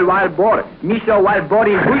 He smell wild boar. Me saw wild boar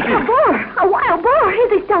in bushes. A boar. A wild boar?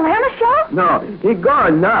 Is he still there, Michelle? No, he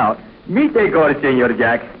gone now. Me take over, Senor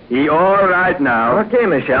Jack. He all right now. Okay,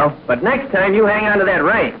 Michelle. But next time you hang on to that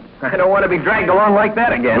rein. I don't want to be dragged along like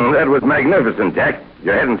that again. That was magnificent, Jack. If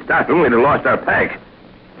you hadn't stopped him, we'd have lost our packs.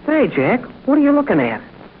 Say, Jack, what are you looking at?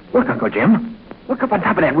 Look, Uncle Jim. Look up on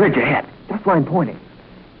top of that ridge ahead. That's where I'm pointing.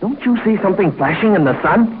 Don't you see something flashing in the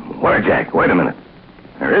sun? Where, Jack? Wait a minute.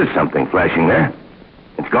 There is something flashing there.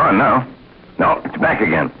 It's gone now. No, it's back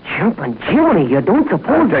again. Jumping Jiminy, you don't suppose...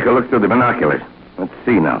 I'll take a look through the binoculars. Let's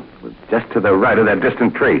see now. It was just to the right of that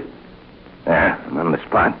distant tree. There, I'm on the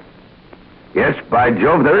spot. Yes, by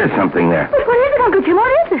Jove, there is something there. But what is it, Uncle Jim?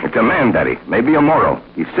 What is it? It's a man, Betty. Maybe a Moro.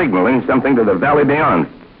 He's signaling something to the valley beyond.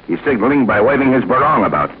 He's signaling by waving his barong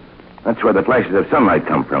about. That's where the flashes of sunlight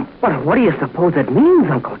come from. Well, what do you suppose it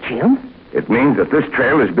means, Uncle Jim? It means that this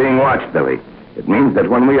trail is being watched, Billy. It means that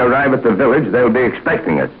when we arrive at the village, they'll be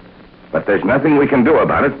expecting us. But there's nothing we can do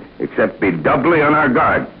about it except be doubly on our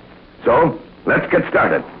guard. So, let's get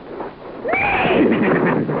started.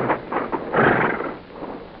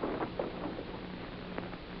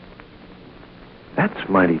 That's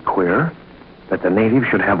mighty queer, that the natives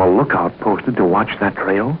should have a lookout posted to watch that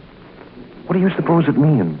trail. What do you suppose it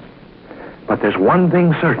means? But there's one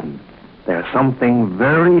thing certain. There's something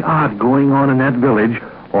very odd going on in that village,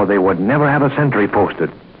 or they would never have a sentry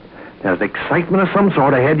posted. There's excitement of some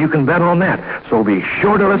sort ahead, you can bet on that. So be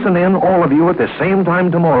sure to listen in, all of you, at the same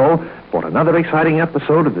time tomorrow for another exciting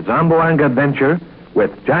episode of the Zamboanga Adventure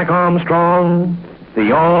with Jack Armstrong,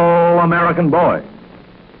 the All-American Boy.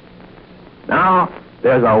 Now,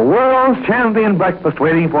 there's a world's champion breakfast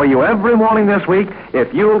waiting for you every morning this week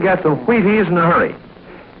if you'll get some Wheaties in a hurry.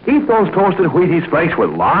 Eat those toasted Wheaties flakes with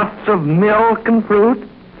lots of milk and fruit,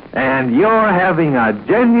 and you're having a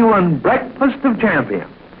genuine breakfast of champions.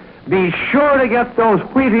 Be sure to get those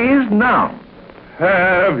Wheaties now.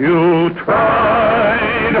 Have you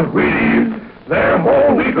tried Wheaties? They're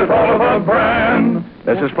whole wheat with Oliver brand.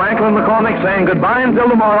 This is Franklin McCormick saying goodbye until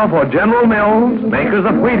tomorrow for General Mills, makers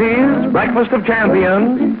of Wheaties, Breakfast of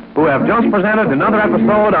Champions, who have just presented another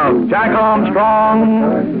episode of Jack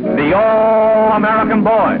Armstrong, the All-American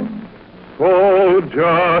Boy. So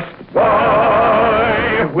just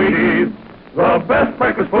buy Wheaties, the best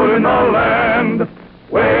breakfast food in the land.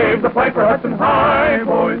 Wave the Piper Hudson high,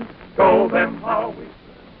 boys. Show them how we...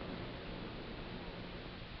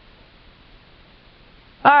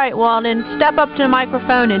 All right, Walden, step up to the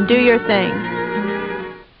microphone and do your thing.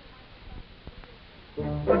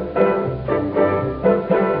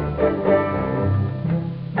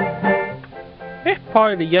 This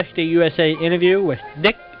part of the Yesterday USA interview with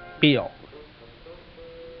Dick Beale.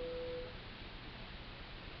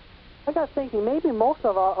 I got thinking, maybe most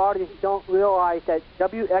of our audience don't realize that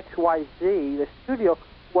WXYZ, the studio,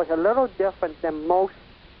 was a little different than most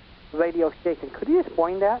radio stations. Could you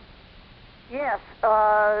explain that? Yes.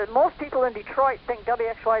 Most people in Detroit think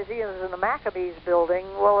WXYZ is in the Maccabees building.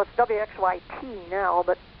 Well, it's WXYT now,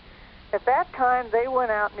 but at that time they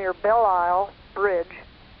went out near Belle Isle Bridge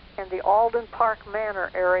and the Alden Park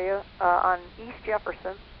Manor area on East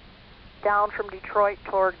Jefferson, down from Detroit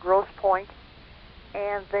toward Grosse Pointe,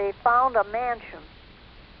 and they found a mansion,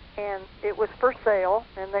 and it was for sale,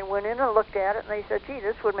 and they went in and looked at it, and they said, gee,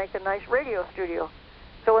 this would make a nice radio studio.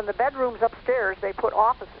 So in the bedrooms upstairs, they put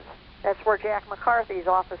offices. That's where Jack McCarthy's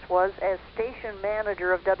office was as station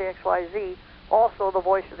manager of WXYZ, also the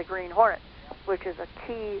voice of the Green Hornet, which is a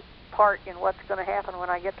key part in what's going to happen when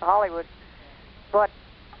I get to Hollywood. But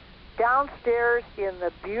downstairs in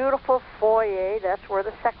the beautiful foyer, that's where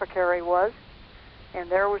the secretary was, and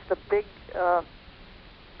there was the big,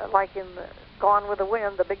 like in the Gone with the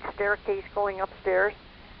Wind, the big staircase going upstairs,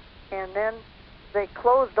 and then they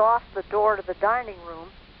closed off the door to the dining room.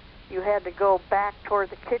 You had to go back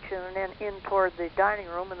toward the kitchen and then in toward the dining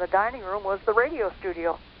room, and the dining room was the radio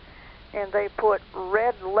studio. And they put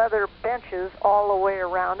red leather benches all the way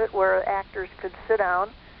around it where actors could sit down,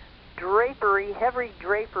 drapery, heavy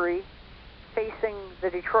drapery, facing the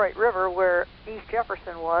Detroit River where East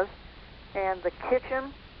Jefferson was, and the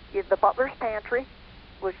kitchen, the butler's pantry,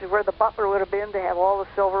 which is where the butler would have been to have all the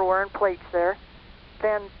silverware and plates there.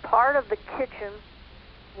 Then part of the kitchen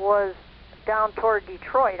was down toward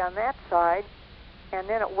Detroit on that side, and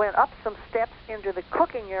then it went up some steps into the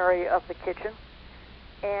cooking area of the kitchen,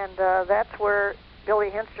 and that's where Billy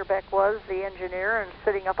Hensterbeck was, the engineer, and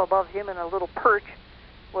sitting up above him in a little perch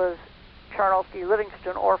was Charles D.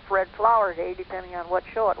 Livingston or Fred Flowerday, depending on what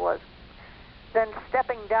show it was. Then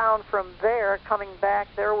stepping down from there, coming back,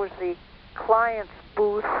 there was the client's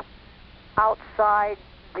booth outside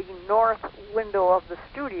the north window of the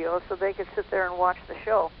studio so they could sit there and watch the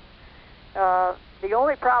show. The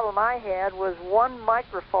only problem I had was one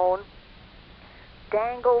microphone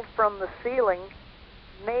dangled from the ceiling,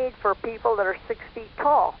 made for people that are 6 feet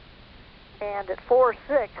tall. And at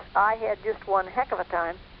 4'6", I had just one heck of a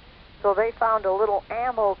time. So they found a little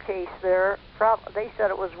ammo case there. They said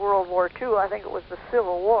it was World War II. I think it was the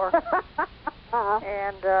Civil War.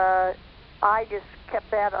 And I just kept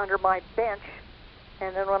that under my bench.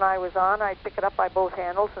 And then when I was on, I'd pick it up by both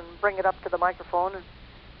handles and bring it up to the microphone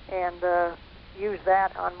and use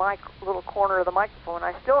that on my little corner of the microphone.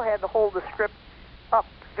 I still had to hold the script up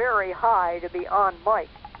very high to be on mic.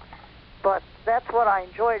 But that's what I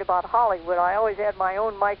enjoyed about Hollywood. I always had my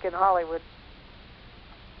own mic in Hollywood.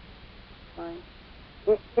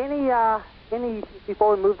 Any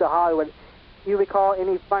before we moved to Hollywood, do you recall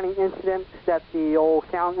any funny incidents that the old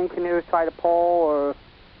sound engineers tried to pull, or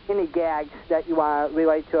any gags that you want to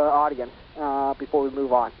relate to our audience before we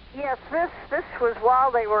move on? Yes, this was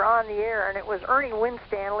while they were on the air, and it was Ernie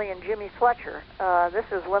Winstanley and Jimmy Fletcher. This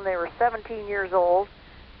is when they were 17 years old,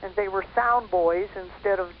 and they were sound boys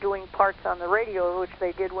instead of doing parts on the radio, which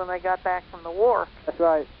they did when they got back from the war. That's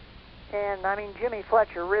right. And, I mean, Jimmy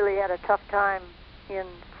Fletcher really had a tough time in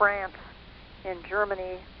France, in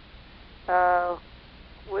Germany,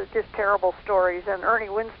 with just terrible stories. And Ernie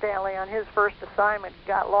Winstanley, on his first assignment,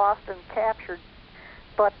 got lost and captured,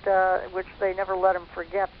 but which they never let him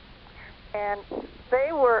forget. And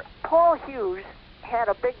Paul Hughes had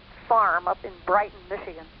a big farm up in Brighton,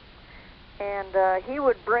 Michigan. And he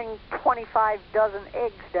would bring 25 dozen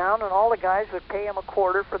eggs down, and all the guys would pay him a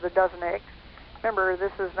quarter for the dozen eggs. Remember,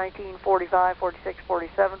 this is 1945, 46,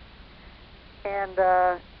 47.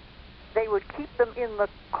 And they would keep them in the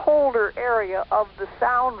colder area of the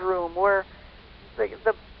sound room where they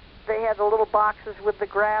had the little boxes with the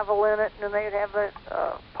gravel in it, and they'd have the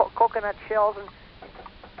coconut shells, and,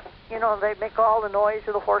 you know, they'd make all the noise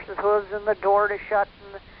of the horses' hooves and the door to shut,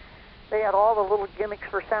 and they had all the little gimmicks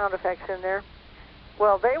for sound effects in there.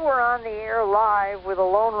 Well, they were on the air live with a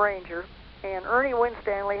Lone Ranger, and Ernie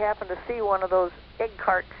Winstanley happened to see one of those egg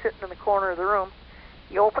carts sitting in the corner of the room.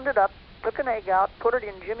 He opened it up, took an egg out, put it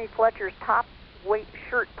in Jimmy Fletcher's top weight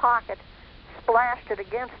shirt pocket, splashed it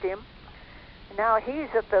against him. And now he's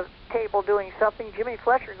at the table doing something. Jimmy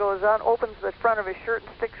Fletcher goes on, opens the front of his shirt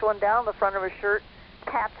and sticks one down the front of his shirt,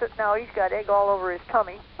 pats it. Now he's got egg all over his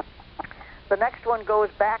tummy. The next one goes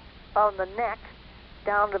back on the neck,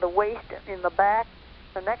 down to the waist in the back.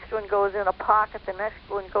 The next one goes in a pocket. The next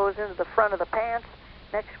one goes into the front of the pants.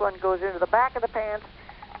 Next one goes into the back of the pants.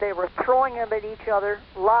 They were throwing them at each other,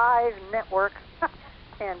 live network.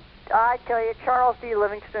 And I tell you, Charles D.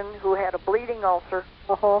 Livingston, who had a bleeding ulcer,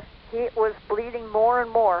 he was bleeding more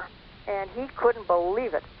and more, and he couldn't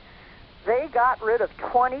believe it. They got rid of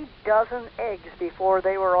 20 dozen eggs before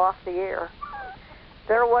they were off the air.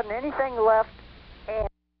 There wasn't anything left, and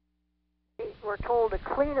they were told to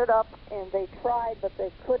clean it up, and they tried, but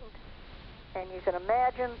they couldn't. And you can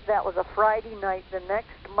imagine that was a Friday night. The next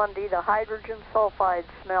Monday, the hydrogen sulfide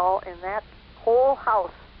smell in that whole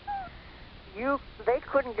house, they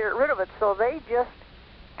couldn't get rid of it, so they just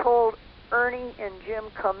told Ernie and Jim,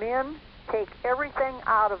 come in, take everything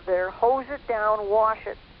out of there, hose it down, wash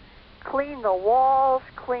it, clean the walls,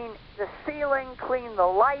 clean the ceiling, clean the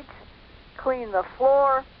lights, clean the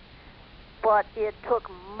floor. But it took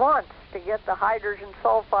months to get the hydrogen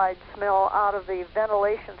sulfide smell out of the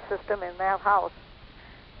ventilation system in that house.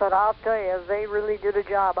 But I'll tell you, they really did a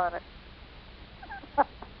job on it.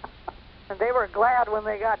 And they were glad when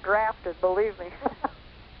they got drafted, believe me.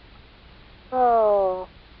 Oh,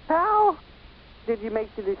 how did you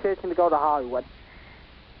make the decision to go to Hollywood?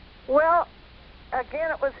 Well,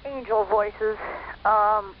 again, it was Angel Voices.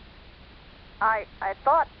 I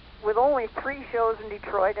thought with only 3 shows in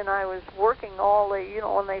Detroit, and I was working all the,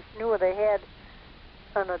 when they knew they had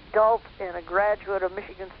an adult and a graduate of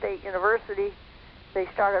Michigan State University, they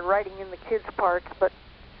started writing in the kids' parts. But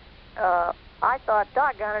I thought,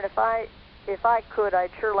 doggone it, if I could,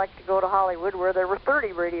 I'd sure like to go to Hollywood, where there were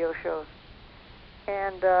 30 radio shows.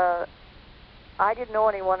 And I didn't know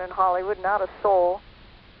anyone in Hollywood, not a soul.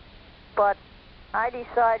 But I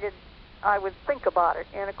decided I would think about it.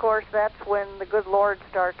 And, of course, that's when the good Lord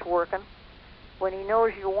starts working. When he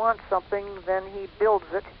knows you want something, then he builds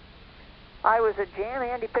it. I was at Jan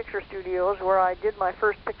Andy Picture Studios, where I did my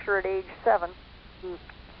first picture at age 7.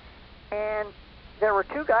 And there were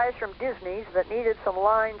 2 guys from Disney's that needed some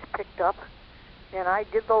lines picked up, and I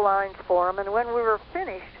did the lines for them. And when we were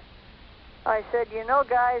finished, I said,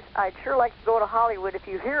 guys, I'd sure like to go to Hollywood. If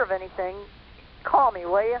you hear of anything, call me,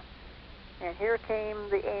 will you? And here came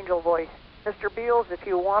the angel voice. Mr. Beals, if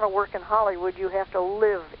you want to work in Hollywood, you have to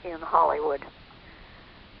live in Hollywood.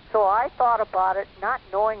 So I thought about it, not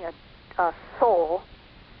knowing a soul,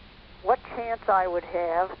 what chance I would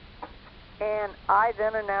have, and I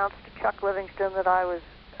then announced to Chuck Livingston that I was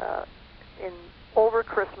over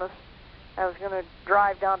Christmas. I was going to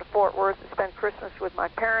drive down to Fort Worth and spend Christmas with my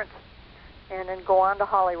parents and then go on to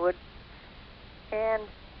Hollywood. And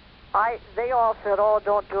they all said, oh,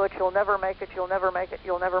 don't do it. You'll never make it. You'll never make it.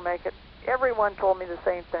 You'll never make it. Everyone told me the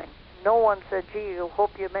same thing. No one said, gee, I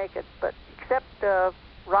hope you make it, but except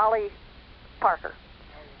Raleigh Parker.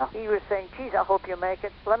 He was saying, geez, I hope you make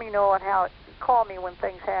it. Let me know how it. Call me when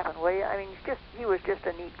things happen, will you? I mean, he was just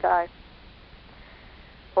a neat guy.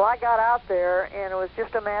 Well, I got out there, and it was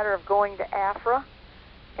just a matter of going to AFRA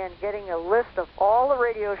and getting a list of all the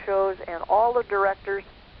radio shows and all the directors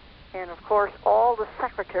and, of course, all the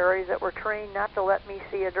secretaries that were trained not to let me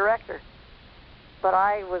see a director. But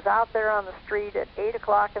I was out there on the street at 8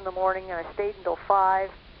 o'clock in the morning, and I stayed until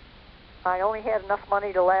 5. I only had enough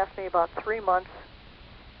money to last me about 3 months,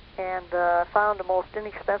 and found the most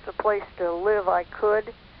inexpensive place to live I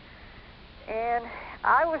could. And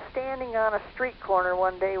I was standing on a street corner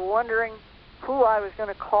one day wondering who I was going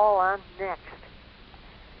to call on next.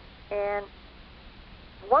 And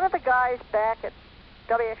one of the guys back at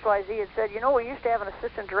WXYZ had said, you know, we used to have an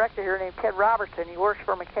assistant director here named Ted Robertson. He works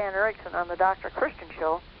for McCann Erickson on the Dr. Christian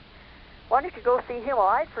show. Why don't you go see him? Well,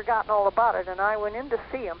 I'd forgotten all about it, and I went in to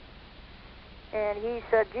see him. And he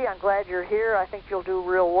said, gee, I'm glad you're here. I think you'll do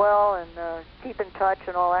real well, and keep in touch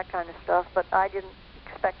and all that kind of stuff. But I didn't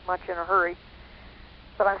expect much in a hurry.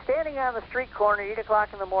 But I'm standing on the street corner, 8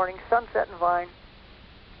 o'clock in the morning, Sunset and Vine,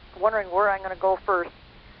 wondering where I'm going to go first.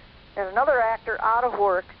 And another actor out of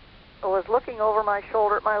work was looking over my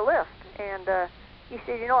shoulder at my list. And he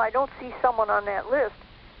said, you know, I don't see someone on that list.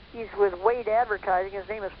 He's with Wade Advertising. His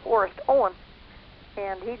name is Forrest Owen.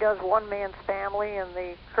 And he does One Man's Family and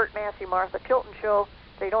the Kurt Massey, Martha Tilton show.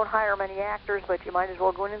 They don't hire many actors, but you might as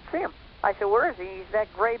well go in and see him. I said, where is he? He's that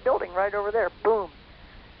gray building right over there. Boom.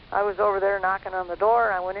 I was over there knocking on the door.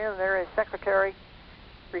 I went in, and there his secretary,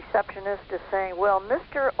 receptionist, is saying, well,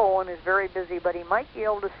 Mr. Owen is very busy, but he might be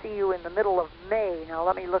able to see you in the middle of May. Now,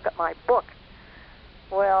 let me look at my book.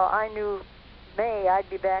 Well, I knew May I'd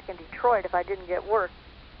be back in Detroit if I didn't get work,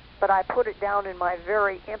 but I put it down in my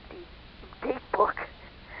very empty date book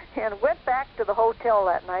and went back to the hotel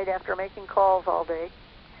that night after making calls all day.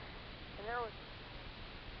 And there was...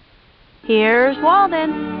 Here's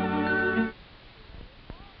Walden.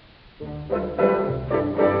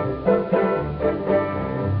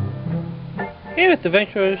 Here is the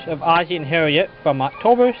Adventures of Ozzie and Harriet from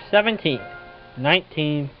October 17th,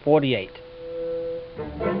 1948.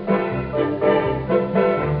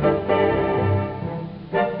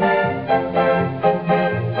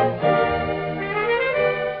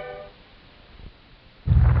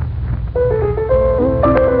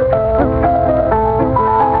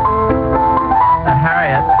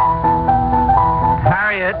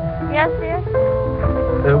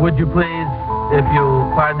 Would you please, if you'll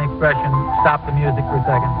pardon the expression, stop the music for a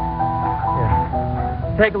second?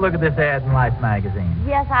 Yes. Take a look at this ad in Life magazine.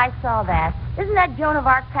 Yes, I saw that. Isn't that Joan of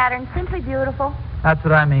Arc pattern simply beautiful? That's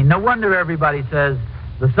what I mean. No wonder everybody says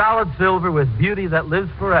the solid silver with beauty that lives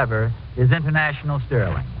forever is International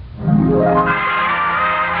Sterling.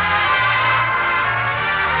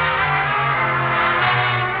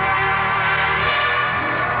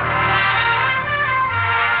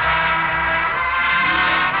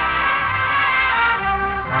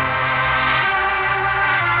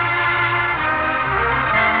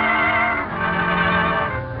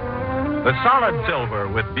 The solid silver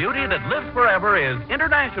with beauty that lives forever is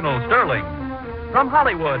International Sterling. From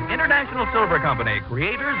Hollywood, International Silver Company,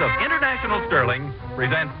 creators of International Sterling,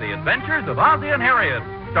 presents The Adventures of Ozzie and Harriet,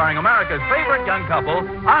 starring America's favorite young couple,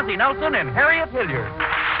 Ozzie Nelson and Harriet Hilliard.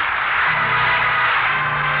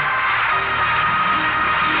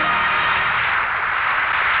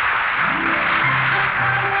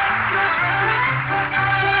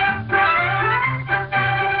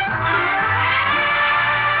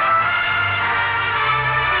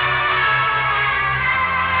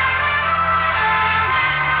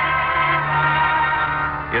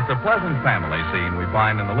 It's a pleasant family scene we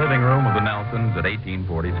find in the living room of the Nelsons at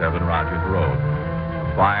 1847 Rogers Road.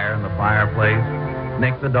 A fire in the fireplace,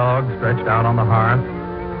 Nick the dog stretched out on the hearth,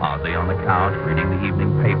 Ozzie on the couch reading the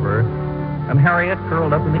evening paper, and Harriet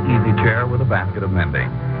curled up in the easy chair with a basket of mending.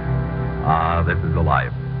 Ah, this is the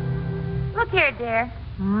life. Look here, dear.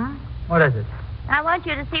 What is it? I want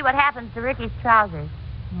you to see what happens to Ricky's trousers.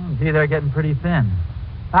 Gee, they're getting pretty thin.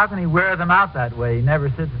 How can he wear them out that way? He never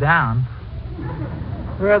sits down.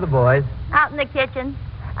 Where are the boys? Out in the kitchen.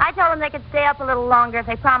 I told them they could stay up a little longer if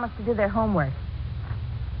they promised to do their homework.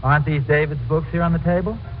 Aren't these David's books here on the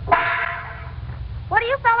table? What are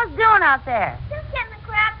you fellas doing out there? Just getting the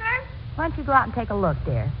crackers. Why don't you go out and take a look,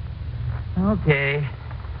 dear? Okay.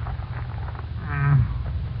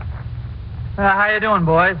 How you doing,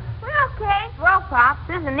 boys? We're okay. Well, Pop,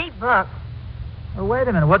 this is a neat book. Well, wait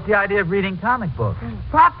a minute. What's the idea of reading comic books?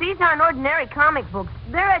 Pop, these aren't ordinary comic books.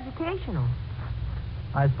 They're educational.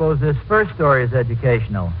 I suppose this first story is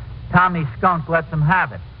educational. Tommy Skunk lets him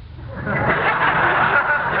have it.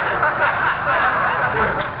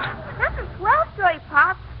 That's a swell story,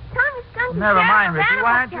 Pop. Tommy Skunk is Never mind, Sheriff of Ricky.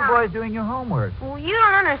 Why aren't Animal you Town. boys doing your homework? Well, you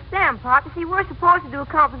don't understand, Pop. You see, we're supposed to do a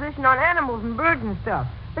composition on animals and birds and stuff.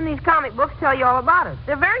 And these comic books tell you all about it.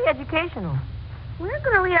 They're very educational. We're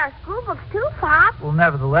going to read our school books, too, Pop. Well,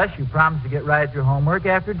 nevertheless, you promised to get right at your homework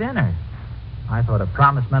after dinner. I thought a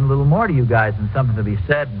promise meant a little more to you guys than something to be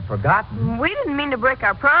said and forgotten. We didn't mean to break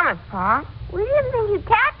our promise, Pop. We didn't think you'd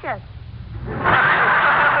catch us.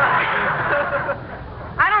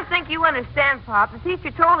 I don't think you understand, Pop. The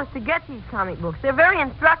teacher told us to get these comic books. They're very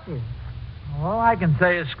instructive. All I can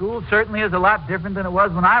say is school certainly is a lot different than it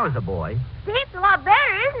was when I was a boy. It's a lot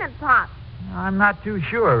better, isn't it, Pop? I'm not too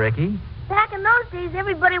sure, Ricky. Back in those days,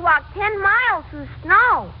 everybody walked 10 miles through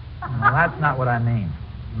snow. Well, that's not what I mean.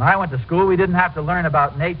 When I went to school, we didn't have to learn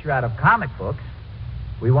about nature out of comic books.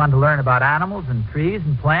 We wanted to learn about animals and trees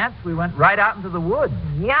and plants. We went right out into the woods.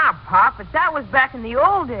 Yeah, Pop, but that was back in the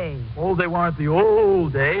old days. Oh, they weren't the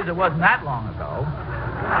old days. It wasn't that long ago.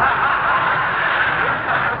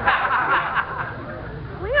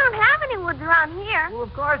 We don't have any woods around here. Well,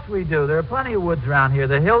 of course we do. There are plenty of woods around here.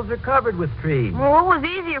 The hills are covered with trees. Well, what was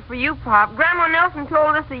easier for you, Pop? Grandma Nelson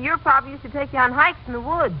told us that your Pop used to take you on hikes in the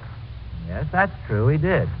woods. Yes, that's true. He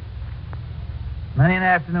did. Many an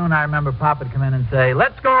afternoon, I remember Pop would come in and say,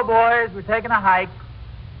 "Let's go, boys. We're taking a hike."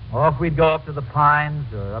 Off we'd go up to the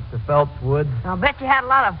pines or up to Phelps Woods. I'll bet you had a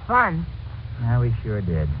lot of fun. Yeah, we sure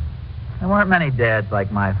did. There weren't many dads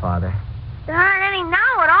like my father. There aren't any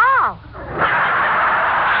now at all.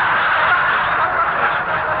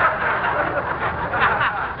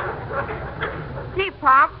 Gee,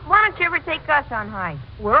 Pop, why don't you ever take us on hikes?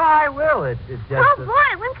 Well, I will. It's just... Oh,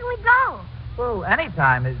 boy, when can we go? Well,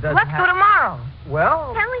 anytime. It doesn't Let's go tomorrow.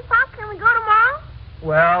 Well... Can we, Pop? Can we go tomorrow?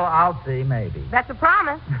 Well, I'll see, maybe. That's a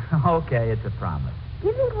promise. Okay, it's a promise. Do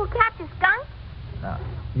you think we'll catch a skunk? No,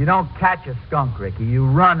 you don't catch a skunk, Ricky. You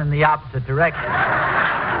run in the opposite direction.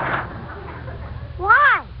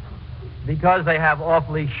 Why? Because they have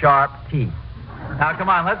awfully sharp teeth. Now, come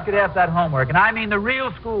on, let's get after that homework. And I mean the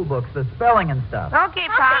real school books, the spelling and stuff. Okay,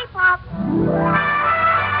 Pop. Okay, Pop.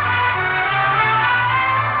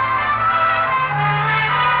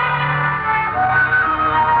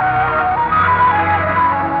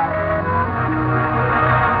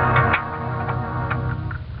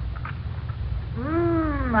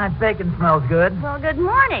 My bacon smells good. Well, good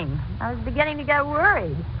morning. I was beginning to get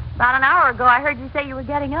worried. About an hour ago, I heard you say you were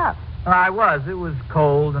getting up. I was. It was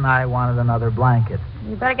cold, and I wanted another blanket.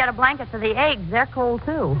 You better get a blanket for the eggs. They're cold,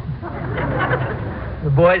 too. The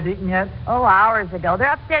boys eaten yet? Oh, hours ago.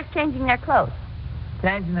 They're upstairs changing their clothes.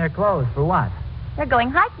 Changing their clothes for what? They're going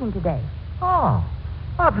hiking today. Oh.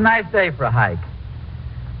 Well, it's a nice day for a hike.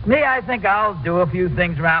 Me, I think I'll do a few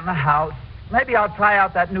things around the house. Maybe I'll try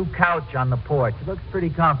out that new couch on the porch. It looks pretty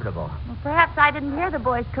comfortable. Well, perhaps I didn't hear the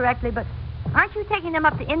boys correctly, but aren't you taking them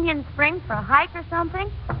up to Indian Springs for a hike or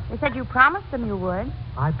something? They said you promised them you would.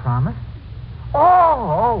 I promised?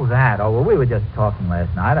 Oh, that. Oh, well, we were just talking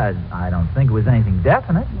last night. I don't think it was anything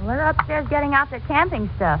definite. Well, they're upstairs getting out their camping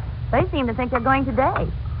stuff. They seem to think they're going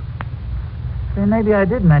today. Say, maybe I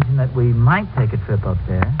did mention that we might take a trip up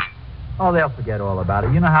there. Oh, they'll forget all about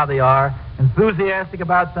it. You know how they are. Enthusiastic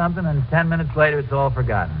about something, and 10 minutes later, it's all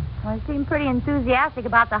forgotten. Well, they seem pretty enthusiastic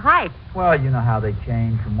about the hike. Well, you know how they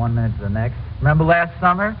change from one minute to the next. Remember last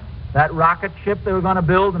summer? That rocket ship they were going to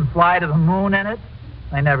build and fly to the moon in it?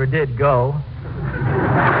 They never did go.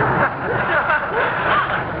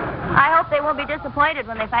 I hope they won't be disappointed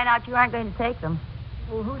when they find out you aren't going to take them.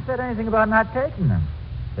 Well, who said anything about not taking them?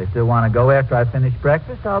 If they still want to go after I finish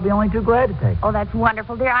breakfast, I'll be only too glad to take them. Oh, that's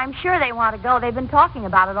wonderful, dear. I'm sure they want to go. They've been talking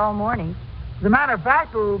about it all morning. As a matter of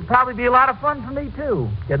fact, it'll probably be a lot of fun for me, too.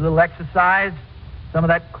 Get a little exercise, some of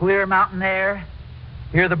that clear mountain air,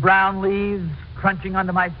 hear the brown leaves crunching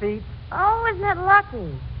under my feet. Oh, isn't it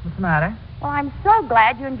lucky? What's the matter? Well, I'm so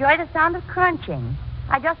glad you enjoy the sound of crunching.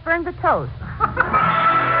 I just burned the toast.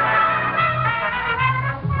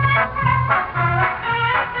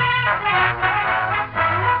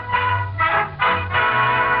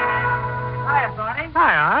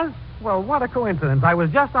 Hi, Oz. Well, what a coincidence. I was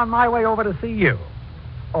just on my way over to see you.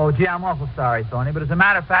 Oh, gee, I'm awful sorry, Tony, but as a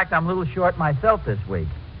matter of fact, I'm a little short myself this week.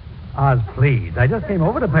 Oz, please. I just came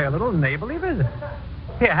over to pay a little neighborly visit.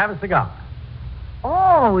 Here, have a cigar.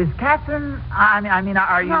 Oh, is Catherine... I mean,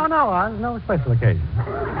 are you... No, Oz. No special occasion.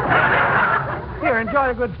 Here, enjoy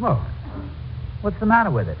a good smoke. What's the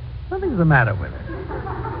matter with it? Nothing's the matter with it.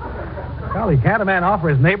 Golly, can't a man offer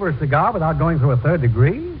his neighbor a cigar without going through a third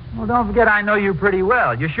degree? Well, don't forget I know you pretty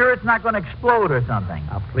well. You're sure it's not going to explode or something?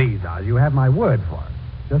 Now, please, Oz, you have my word for it.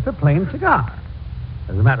 Just a plain cigar.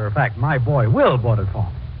 As a matter of fact, my boy Will bought it for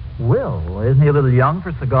me. Will? Isn't he a little young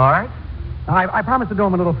for cigars? I promised to do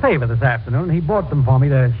him a little favor this afternoon, and he bought them for me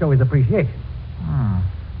to show his appreciation. I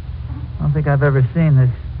don't think I've ever seen this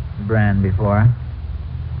brand before.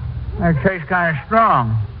 It tastes kind of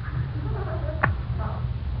strong.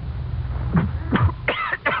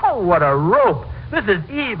 Oh, what a rope. This is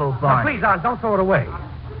evil, Thorny. Now, please, Oz, don't throw it away.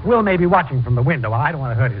 Will may be watching from the window. I don't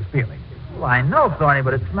want to hurt his feelings. Well, I know, Thorny,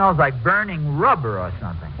 but it smells like burning rubber or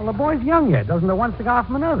something. Well, the boy's young yet. Doesn't know one cigar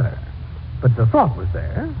from another. But the thought was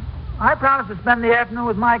there. I promised to spend the afternoon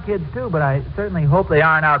with my kids, too, but I certainly hope they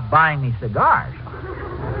aren't out buying me cigars.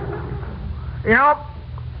 You know,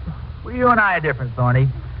 you and I are different, Thorny.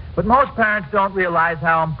 But most parents don't realize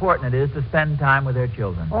how important it is to spend time with their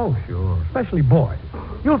children. Oh, sure. Especially boys.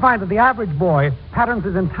 You'll find that the average boy patterns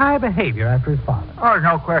his entire behavior after his father. Oh, there's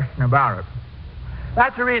no question about it.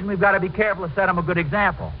 That's the reason we've got to be careful to set him a good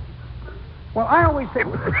example. Well, I always say...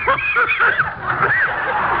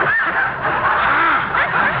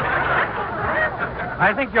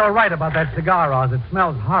 I think you're right about that cigar, Oz. It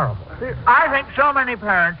smells horrible. I think so many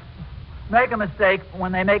parents make a mistake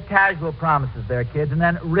when they make casual promises to their kids and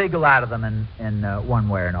then wriggle out of them in one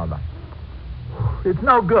way or another. It's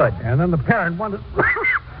no good. And then the parent wonders...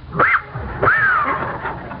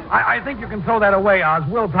 I think you can throw that away, Oz.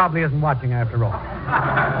 Will probably isn't watching after all.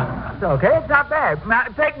 It's okay. It's not bad. Now,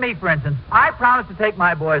 take me, for instance. I promised to take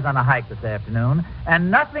my boys on a hike this afternoon, and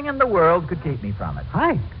nothing in the world could keep me from it.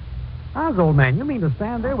 Hike? Oz, old man, you mean to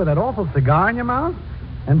stand there with that awful cigar in your mouth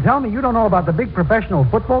and tell me you don't know about the big professional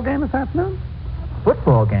football game this afternoon?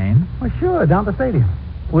 Football game? Well, sure, down at the stadium.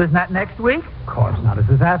 Well, isn't that next week? Of course not. It's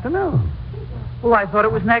this afternoon. Well, I thought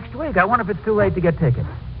it was next week. I wonder if it's too late to get tickets.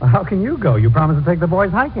 Well, how can you go? You promised to take the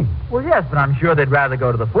boys hiking. Well, yes, but I'm sure they'd rather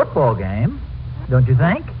go to the football game. Don't you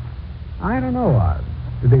think? I don't know, Oz.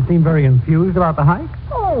 Did they seem very enthused about the hike?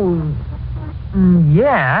 Oh,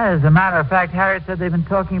 yeah. As a matter of fact, Harriet said they've been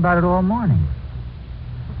talking about it all morning.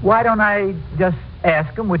 Why don't I just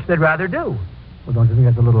ask them which they'd rather do? Well, don't you think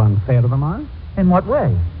that's a little unfair to them, Oz? In what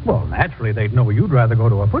way? Well, naturally, they'd know you'd rather go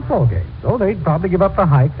to a football game, so they'd probably give up the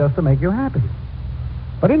hike just to make you happy.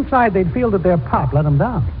 But inside, they'd feel that their pop let them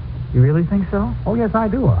down. You really think so? Oh, yes, I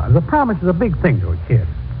do, Oz. A promise is a big thing to a kid.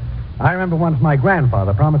 I remember once my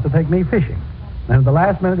grandfather promised to take me fishing. And at the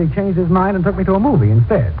last minute, he changed his mind and took me to a movie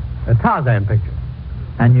instead. A Tarzan picture.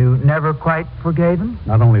 And you never quite forgave him?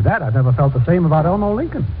 Not only that, I've never felt the same about Elmo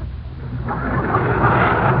Lincoln.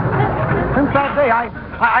 Since that day,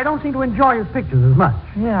 I don't seem to enjoy his pictures as much.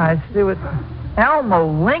 Yeah, I see what... Elmo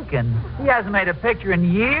Lincoln? He hasn't made a picture in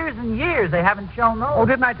years and years. They haven't shown those. Oh,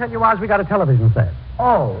 didn't I tell you, Oz, we got a television set?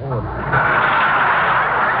 Oh.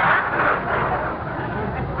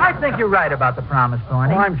 I think you're right about the promise,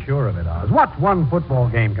 Thorny. Oh, I'm sure of it, Oz. What's one football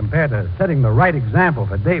game compared to setting the right example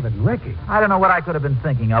for David and Ricky? I don't know what I could have been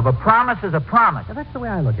thinking of. A promise is a promise. Well, that's the way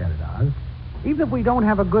I look at it, Oz. Even if we don't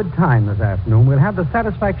have a good time this afternoon, we'll have the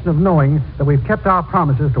satisfaction of knowing that we've kept our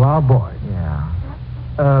promises to our boys. Yeah.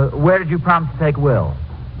 Where did you promise to take Will?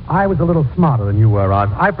 I was a little smarter than you were,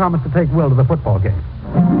 Oz. I promised to take Will to the football game.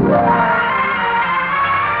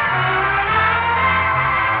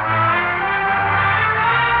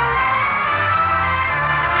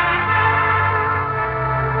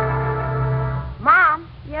 Mom?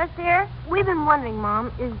 Yes, dear? We've been wondering,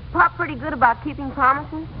 Mom, is Pop pretty good about keeping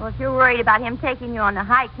promises? Well, if you're worried about him taking you on the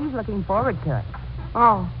hike, he's looking forward to it.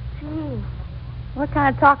 Oh, gee. What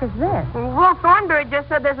kind of talk is this? Well, Thornberry just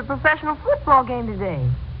said there's a professional football game today.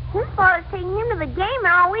 His father's taking him to the game, and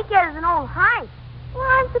all we get is an old hike. Well,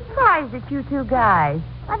 I'm surprised at you two guys.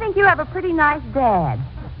 I think you have a pretty nice dad.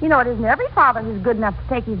 You know, it isn't every father who's good enough to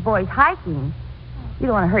take his boys hiking. You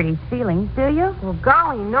don't want to hurt his feelings, do you? Well,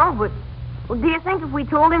 golly, no, but... Well, do you think if we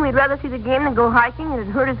told him we'd rather see the game than go hiking, it'd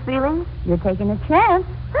hurt his feelings? You're taking a chance.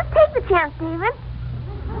 Let's take the chance, David.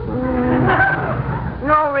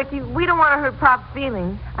 No, Ricky, we don't want to hurt Pop's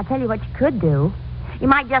feelings. I'll tell you what you could do. You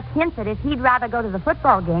might just hint that if he'd rather go to the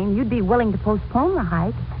football game, you'd be willing to postpone the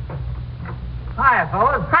hike. Hiya,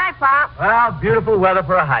 fellas. Hi, Pop. Well, beautiful weather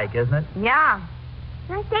for a hike, isn't it? Yeah.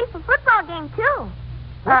 Nice day for football game, too.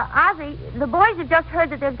 Ozzie, the boys have just heard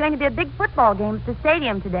that there's going to be a big football game at the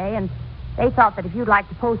stadium today, and they thought that if you'd like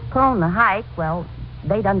to postpone the hike, well,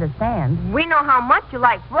 they'd understand. We know how much you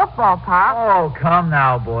like football, Pop. Oh, come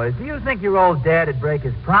now, boys. Do you think your old dad would break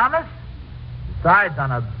his promise? Besides,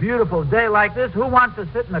 on a beautiful day like this, who wants to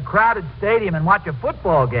sit in a crowded stadium and watch a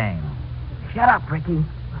football game? Shut up, Ricky.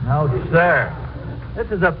 No, sir. This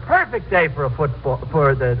is a perfect day for a this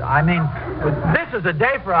is a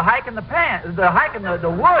day for a hike in the the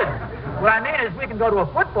woods. What I mean is we can go to a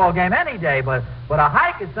football game any day, but a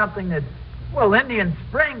hike is something that, well, Indian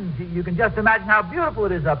Springs, you can just imagine how beautiful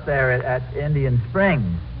it is up there at Indian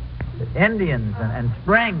Springs. Indians and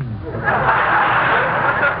springs.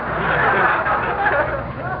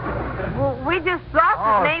 Well, we just thought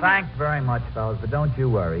that maybe... Thanks very much, fellas, but don't you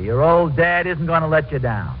worry. Your old dad isn't going to let you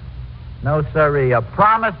down. No, sirree. A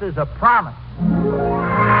promise is a promise.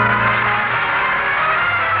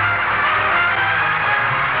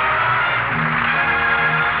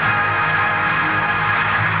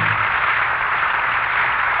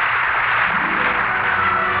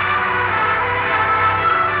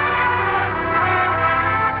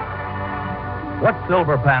 What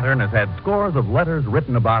silver pattern has had scores of letters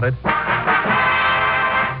written about it?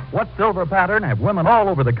 What silver pattern have women all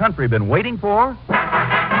over the country been waiting for?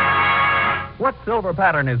 What silver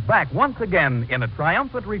pattern is back once again in a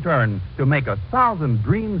triumphant return to make 1,000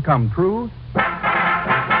 dreams come true?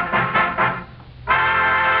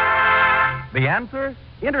 The answer?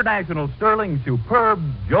 International Sterling Superb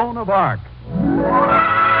Joan of Arc.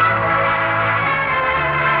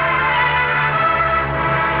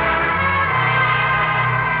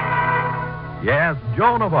 Yes,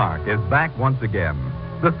 Joan of Arc is back once again.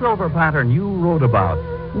 The silver pattern you wrote about,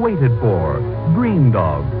 waited for, dreamed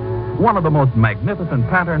of. One of the most magnificent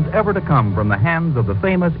patterns ever to come from the hands of the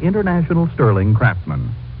famous International Sterling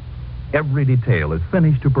craftsman. Every detail is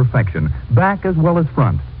finished to perfection, back as well as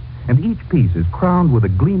front, and each piece is crowned with a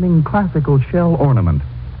gleaming classical shell ornament.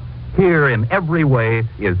 Here, in every way,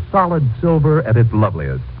 is solid silver at its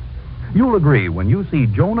loveliest. You'll agree when you see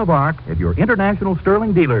Joan of Arc at your International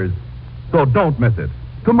Sterling dealers. So don't miss it.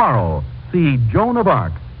 Tomorrow, see Joan of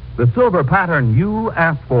Arc, the silver pattern you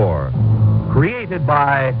asked for. Created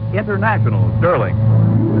by International Sterling.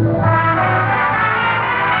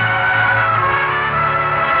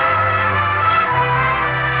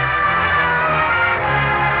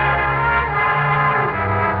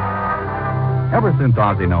 Ever since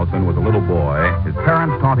Ozzie Nelson was a little boy, his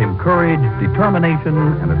parents taught him courage, determination,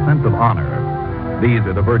 and a sense of honor. These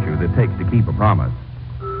are the virtues it takes to keep a promise.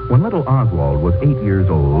 When little Oswald was 8 years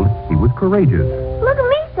old, he was courageous. Look at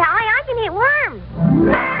me, Sally. I can eat worms.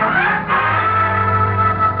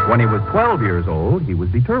 When he was 12 years old, he was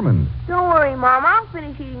determined. Don't worry, Mom. I'll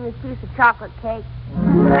finish eating this piece of chocolate cake.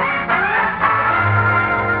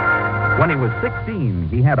 When he was 16,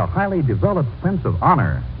 he had a highly developed sense of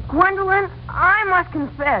honor. Gwendolyn, I must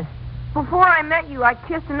confess. Before I met you, I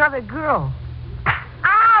kissed another girl.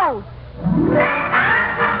 Ouch!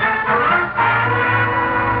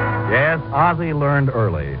 Yes, Ozzie learned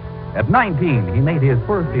early. At 19, he made his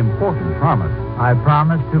first important promise. I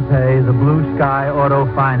promise to pay the Blue Sky Auto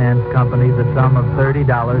Finance Company the sum of $30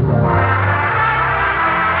 a month.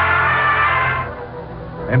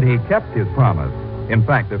 And he kept his promise. In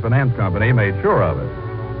fact, the finance company made sure of it.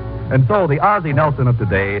 And so the Ozzie Nelson of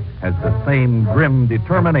today has the same grim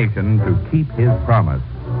determination to keep his promise.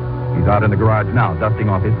 He's out in the garage now, dusting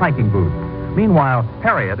off his hiking boots. Meanwhile,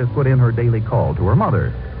 Harriet has put in her daily call to her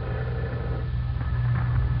mother.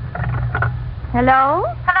 Hello?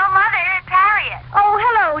 Hello, Mother. It's Harriet. Oh,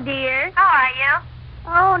 hello, dear. How are you?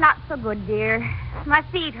 Oh, not so good, dear. My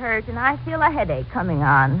feet hurt, and I feel a headache coming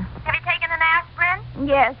on. Have you taken an aspirin?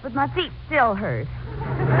 Yes, but my feet still hurt.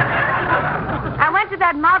 I went to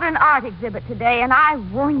that modern art exhibit today, and I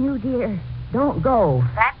warn you, dear, don't go.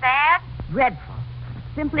 That bad? Dreadful.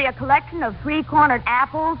 Simply a collection of three-cornered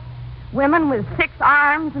apples, women with 6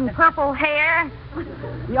 arms and purple hair.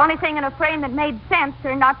 The only thing in a frame that made sense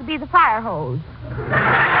turned out to be the fire hose.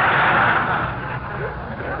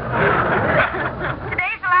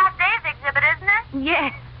 Today's the last day of the exhibit, isn't it?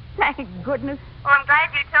 Yes, thank goodness. Well, I'm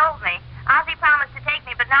glad you told me. Ozzie promised to take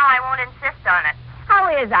me, but now I won't insist on it. How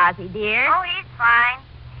is Ozzie, dear? Oh, he's fine.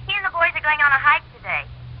 He and the boys are going on a hike today.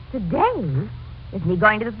 Today? Isn't he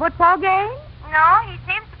going to the football game? No, he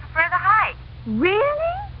seems to prefer the hike.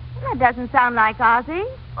 Really? That doesn't sound like Ozzie.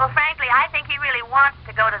 Well, frankly, I think he really wants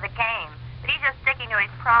to go to the game, but he's just sticking to his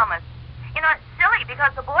promise. You know, it's silly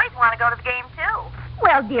because the boys want to go to the game, too.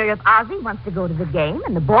 Well, dear, if Ozzie wants to go to the game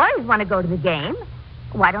and the boys want to go to the game,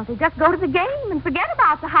 why don't they just go to the game and forget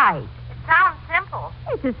about the hike? It sounds simple.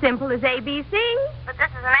 It's as simple as ABC. But this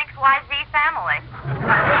is an XYZ family.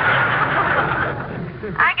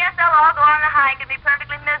 I guess they'll all go on the hike and be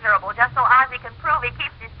perfectly miserable just so Ozzie can prove prove he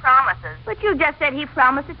keeps his promises. But you just said he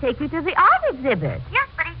promised to take you to the art exhibit. Yes,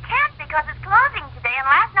 but he can't because it's closing today, and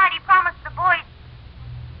last night he promised the boys...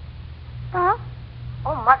 Huh?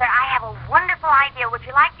 Oh, Mother, I have a wonderful idea. Would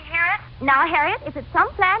you like to hear it? Now, Harriet, if it's some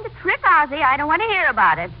plan to trick Ozzy, I don't want to hear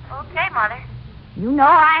about it. Okay, Mother. You know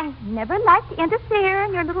I never like to interfere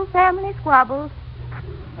in your little family squabbles.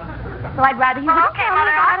 So I'd rather you wouldn't Okay, tell me Mother,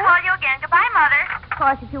 about I'll call you again. Goodbye, Mother. Of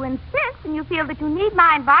course, if you insist and you feel that you need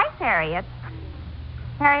my advice, Harriet.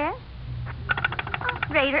 Harriet?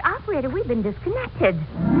 Operator, we've been disconnected.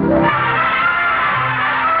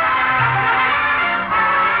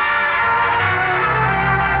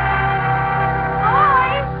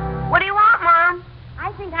 What do you want, Mom?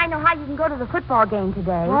 I think I know how you can go to the football game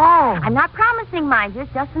today. Oh. I'm not promising, mind you.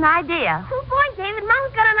 It's just an idea. Oh, boy, David,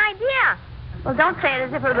 Mom's got an idea. Well, don't say it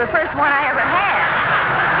as if it was the first one I ever had.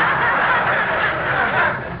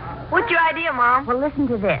 What's your idea, Mom? Well, listen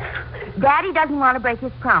to this. Daddy doesn't want to break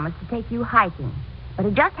his promise to take you hiking. But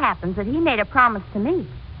it just happens that he made a promise to me.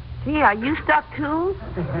 Gee, are you stuck, too?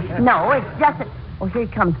 No, it's just that... Oh, here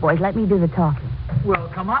it comes, boys. Let me do the talking. Well,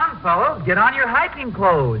 come on, fellows. Get on your hiking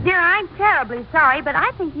clothes. Dear, I'm terribly sorry, but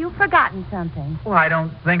I think you've forgotten something. Well, I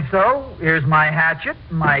don't think so. Here's my hatchet,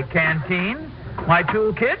 my canteen, my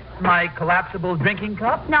toolkit, my collapsible drinking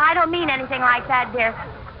cup. No, I don't mean anything like that, dear.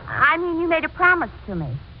 I mean, you made a promise to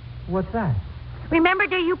me. What's that? Remember,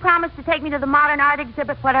 dear, you promised to take me to the modern art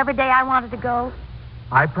exhibit whatever day I wanted to go?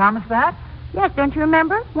 I promised that? Yes, don't you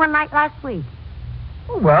remember? One night last week.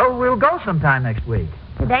 Well, we'll go sometime next week.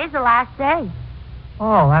 Today's the last day.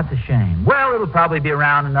 Oh, that's a shame. Well, it'll probably be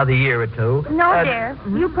around another year or two. No, dear.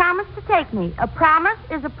 You promised to take me. A promise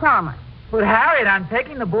is a promise. But, Harriet, I'm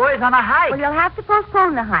taking the boys on a hike. Well, you'll have to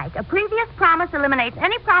postpone the hike. A previous promise eliminates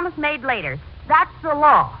any promise made later. That's the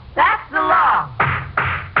law. That's the law.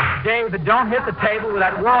 David, don't hit the table with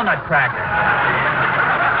that walnut cracker.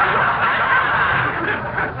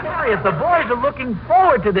 Harriet, the boys are looking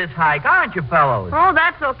forward to this hike, aren't you, fellows? Oh,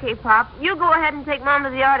 that's okay, Pop. You go ahead and take Mom to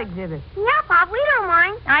the art exhibit. Yeah, Pop, we don't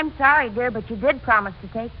mind. I'm sorry, dear, but you did promise to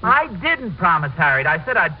take me. I didn't promise, Harriet. I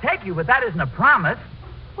said I'd take you, but that isn't a promise.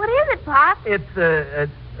 What is it, Pop? It's,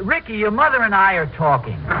 Ricky, your mother and I are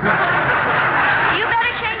talking. You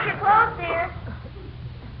better change your clothes, dear.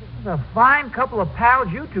 What a fine couple of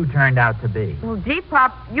pals you two turned out to be. Well, gee,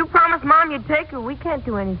 Pop, you promised Mom you'd take her. We can't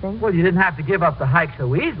do anything. Well, you didn't have to give up the hike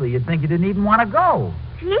so easily. You'd think you didn't even want to go.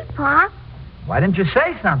 Gee, Pop. Why didn't you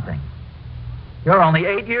say something? You're only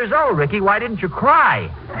 8 years old, Ricky. Why didn't you cry?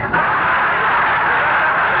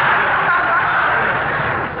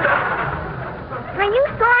 Are you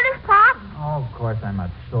sore, Pop? Oh, of course I'm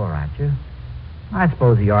not sore at you. I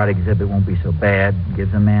suppose the art exhibit won't be so bad.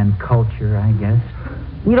 Gives a man culture, I guess.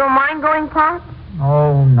 You don't mind going, Pop?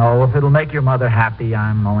 Oh, no. If it'll make your mother happy,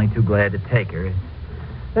 I'm only too glad to take her.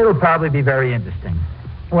 It'll probably be very interesting.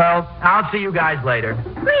 Well, I'll see you guys later.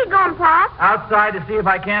 Where are you going, Pop? Outside to see if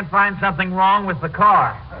I can't find something wrong with the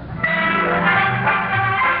car.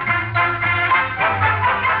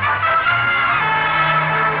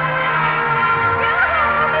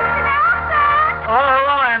 Oh,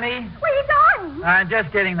 hello, Emmy. Where are you going? I'm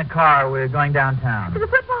just getting the car. We're going downtown. To the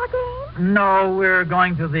football game? No, we're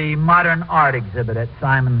going to the modern art exhibit at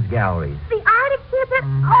Simon's Galleries. The art exhibit?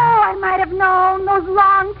 Oh, I might have known. Those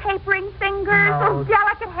long, tapering fingers, No. those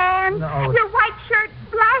delicate hands, No. your white shirt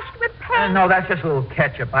splashed with paint. No, that's just a little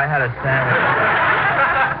ketchup. I had a sandwich.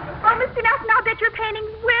 Oh, Mr. Nelson, I'll bet your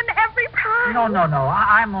paintings win every prize. No.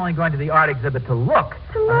 I'm only going to the art exhibit to look.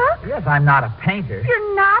 To look? Yes, I'm not a painter.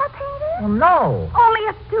 You're not a painter? Well, no. Only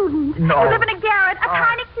a student. No. You live in a garret, a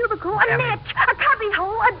tiny cubicle, a Emmy. niche, a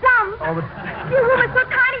cubbyhole, a dump. Oh, but... Your room is so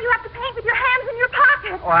tiny you have to paint with your hands in your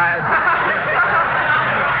pockets.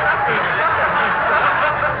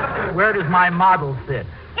 Where does my model sit?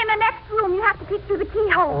 In the next room, you have to peek through the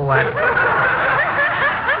keyhole.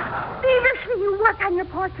 Feverishly, you work on your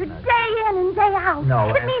portrait day in and day out. No,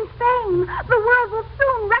 It means fame. The world will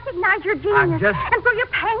soon recognize your genius. And so you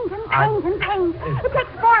paint and paint and paint. It takes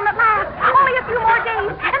form at last. Only a few more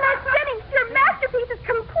days, and that's finished. Your masterpiece is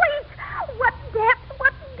complete. What depth,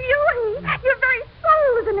 what beauty. Your very soul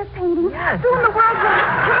is in this painting. Yes. Soon the world will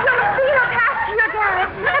see her pass to your garret,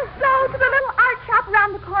 and so to the little art shop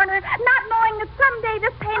around the corner, not knowing that someday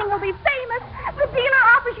this painting will be famous. The dealer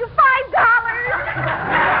offers you $5.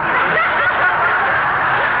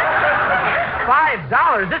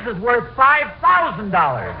 $5? This is worth $5,000.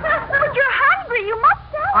 But you're hungry. You must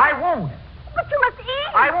sell it. I won't. But you must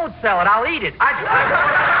eat. I won't sell it. I'll eat it.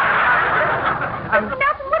 Mr.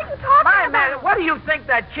 Nelson, what are you talking about? Man, what do you think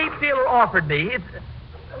that cheap dealer offered me? It's...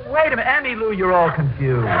 Wait a minute. Emmy Lou, you're all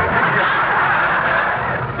confused.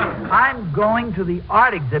 I'm I'm going to the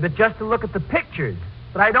art exhibit just to look at the pictures.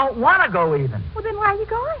 But I don't want to go even. Well, then why are you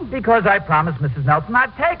going? Because I promised Mrs. Nelson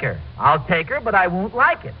I'd take her. I'll take her, but I won't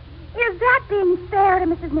like it. Is that being fair to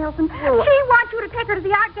Mrs. Nelson? She wants you to take her to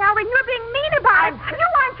the art gallery, and you're being mean about it. You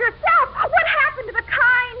want yourself. What happened to the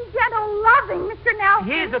kind, gentle, loving Mr. Nelson?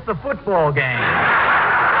 He's at the football game.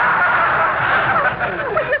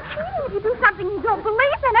 Well, you're cheating if you do something you don't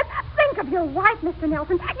believe in it. Think of your wife, Mr.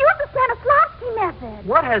 Nelson. Use the Stanislavski method.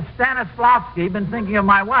 What has Stanislavski been thinking of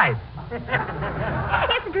my wife?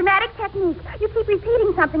 It's a dramatic technique. You keep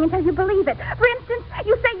repeating something until you believe it. For instance,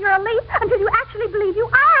 you say you're a leaf until you actually believe you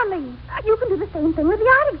are a leaf. You can do the same thing with the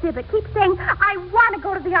art exhibit. Keep saying, I want to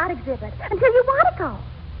go to the art exhibit, until you want to go.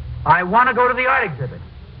 I want to go to the art exhibit.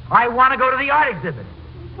 I want to go to the art exhibit.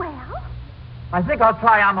 Well? I think I'll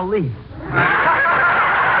try I'm a leaf. You've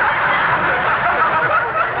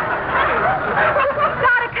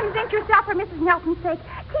got to convince yourself for Mrs. Nelson's sake.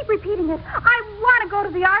 Keep repeating it. I want to go to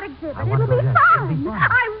the art exhibit. It'll be fun.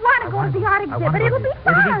 I want to go to the art exhibit. It'll be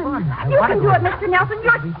fun. You can do it, Mr. Nelson.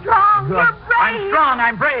 You're strong. Good. You're brave. I'm strong.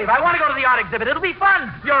 I'm brave. I want to go to the art exhibit. It'll be fun.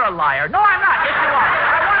 You're a liar. No, I'm not. Yes, you are.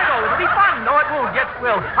 I want to go. It'll be fun. No, it won't. Yes, it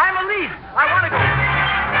will. I'm a leaf. I want to go.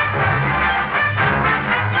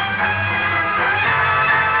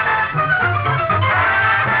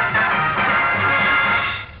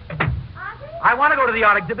 I want to go to the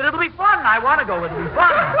art exhibit. It'll be fun. I want to go. It'll be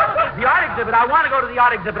fun. The art exhibit. I want to go to the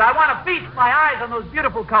art exhibit. I want to feast my eyes on those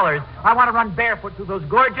beautiful colors. I want to run barefoot through those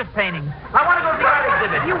gorgeous paintings. I want to go to the art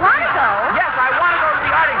exhibit. You want to go? Yes, I want to go to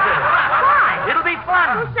the art exhibit. Why? It'll be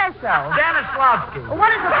fun. Who says so? Stanislavski. Well,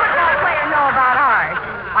 what does a football player know about art?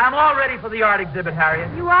 I'm all ready for the art exhibit,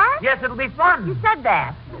 Harriet. You are? Yes, it'll be fun. You said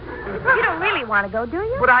that. You don't really want to go, do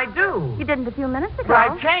you? But I do. You didn't a few minutes ago. But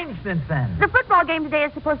I've changed since then. The football game today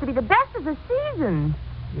is supposed to be the best of the season.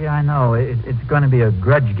 Yeah, I know. It's going to be a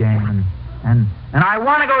grudge game, and I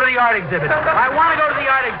want to go to the art exhibit. I want to go to the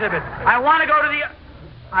art exhibit.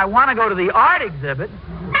 I want to go to the art exhibit.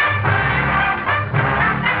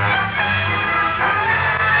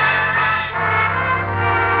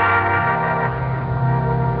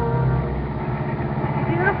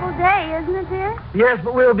 Beautiful day, isn't it, dear? Yes,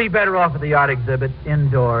 but we'll be better off at the art exhibit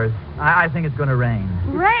indoors. I think it's going to rain.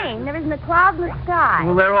 Rain? There isn't a cloud in the sky.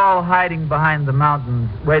 Well, they're all hiding behind the mountains,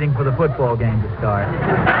 waiting for the football game to start.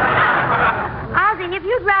 Ozzy, if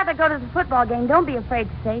you'd rather go to the football game, don't be afraid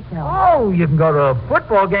to say so. Oh, you can go to a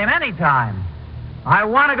football game anytime. I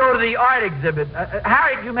want to go to the art exhibit.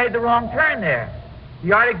 Harriet, you made the wrong turn there.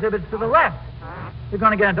 The art exhibit's to the left. You're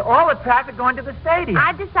going to get into all the traffic going to the stadium.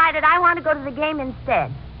 I've decided I want to go to the game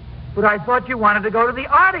instead. But I thought you wanted to go to the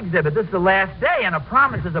art exhibit. This is the last day, and a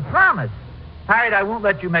promise is a promise. Harriet, I won't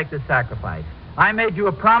let you make this sacrifice. I made you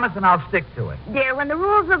a promise, and I'll stick to it. Dear, when the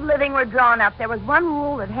rules of living were drawn up, there was one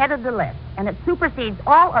rule that headed the list, and it supersedes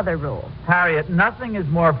all other rules. Harriet, nothing is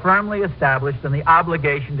more firmly established than the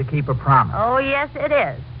obligation to keep a promise. Oh, yes, it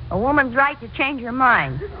is. A woman's right to change her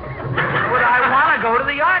mind. But I want to go to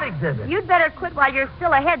the art exhibit. You'd better quit while you're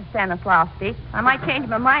still ahead, Stanislavski. I might change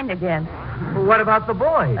my mind again. Well, what about the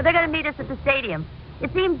boys? They're going to meet us at the stadium.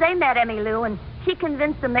 It seems they met Emmy Lou, and she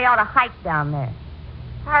convinced them they ought to hike down there.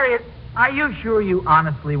 Harriet, are you sure you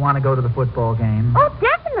honestly want to go to the football game? Oh,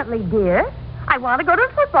 definitely, dear. I want to go to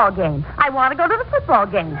the football game. I want to go to the football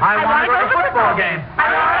game. I want to go to the football game.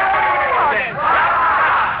 I want to go to the football game.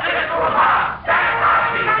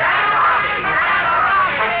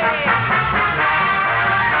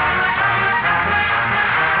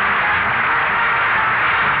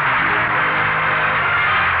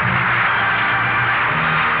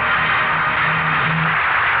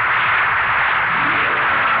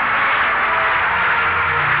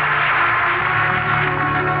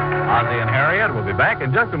 Ozzie and Harriet will be back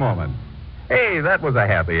in just a moment. Hey, that was a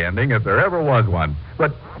happy ending if there ever was one.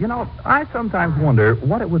 But, you know, I sometimes wonder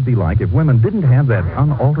what it would be like if women didn't have that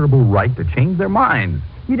unalterable right to change their minds.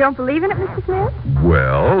 You don't believe in it, Mr. Smith?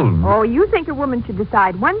 Well... Oh, you think a woman should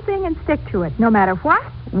decide one thing and stick to it, no matter what?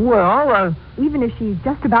 Well, Even if she's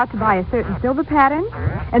just about to buy a certain silver pattern,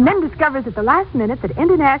 and then discovers at the last minute that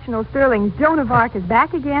International Sterling's Joan of Arc is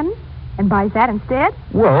back again, and buys that instead?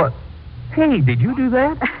 Well, hey, did you do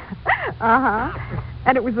that? Uh-huh.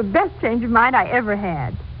 And it was the best change of mind I ever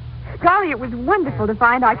had. Golly, it was wonderful to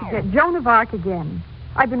find I could get Joan of Arc again.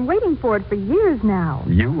 I've been waiting for it for years now.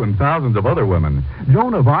 You and thousands of other women.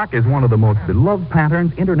 Joan of Arc is one of the most beloved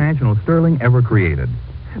patterns International Sterling ever created.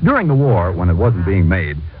 During the war, when it wasn't being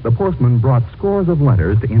made, the postman brought scores of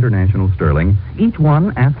letters to International Sterling, each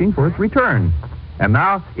one asking for its return. And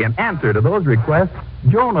now, in answer to those requests,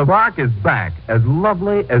 Joan of Arc is back, as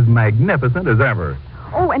lovely, as magnificent as ever.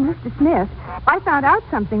 Oh, and Mr. Smith, I found out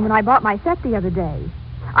something when I bought my set the other day.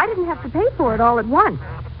 I didn't have to pay for it all at once.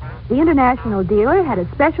 The international dealer had a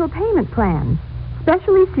special payment plan,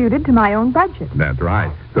 specially suited to my own budget. That's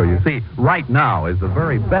right. So you see, right now is the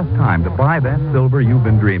very best time to buy that silver you've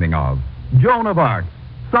been dreaming of. Joan of Arc.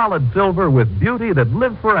 Solid silver with beauty that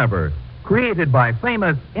lives forever. Created by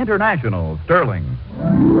famous International Sterling.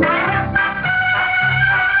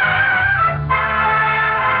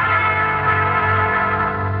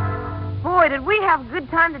 Boy, did we have a good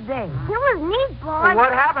time today. It was neat, boy. Well,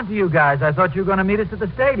 what happened to you guys? I thought you were going to meet us at the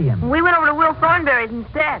stadium. We went over to Will Thornberry's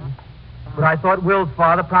instead. But I thought Will's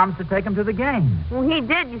father promised to take him to the game. Well, he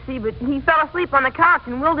did, you see, but he fell asleep on the couch,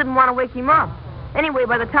 and Will didn't want to wake him up. Anyway,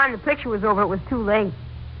 by the time the picture was over, it was too late.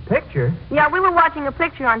 Picture? Yeah, we were watching a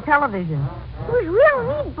picture on television. It was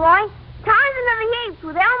real neat, boy. Tarzan of the Apes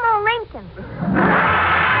with Elmo Lincoln.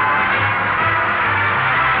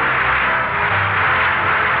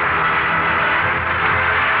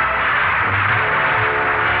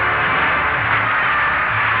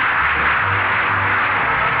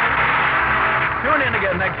 Tune in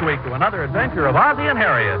again next week to another adventure of Ozzie and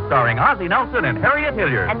Harriet, starring Ozzie Nelson and Harriet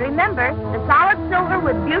Hilliard. And remember, the solid silver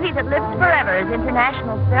with beauty that lives forever is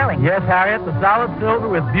International Sterling. Yes, Harriet, the solid silver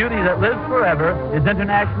with beauty that lives forever is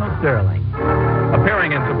International Sterling.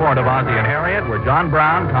 Appearing in support of Ozzie and Harriet were John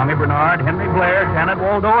Brown, Tommy Bernard, Henry Blair, Janet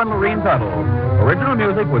Waldo, and Lorene Tuttle. Original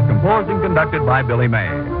music was composed and conducted by Billy May.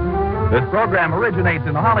 This program originates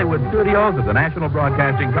in the Hollywood studios of the National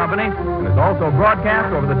Broadcasting Company and is also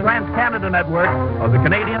broadcast over the Trans-Canada Network of the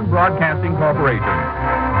Canadian Broadcasting Corporation.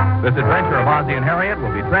 This adventure of Ozzie and Harriet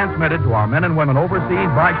will be transmitted to our men and women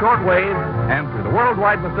overseas by shortwave and through the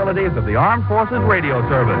worldwide facilities of the Armed Forces Radio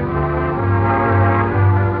Service.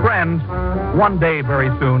 Friends, one day very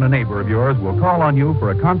soon a neighbor of yours will call on you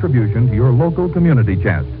for a contribution to your local community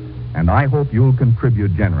chest, and I hope you'll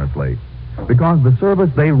contribute generously. Because the service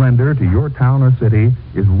they render to your town or city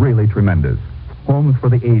is really tremendous. Homes for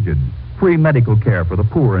the aged, free medical care for the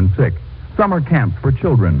poor and sick, summer camps for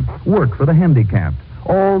children, work for the handicapped.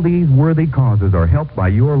 All these worthy causes are helped by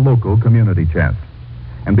your local community chest.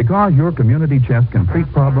 And because your community chest can treat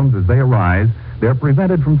problems as they arise, they're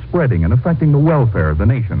prevented from spreading and affecting the welfare of the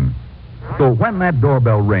nation. So when that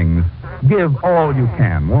doorbell rings, give all you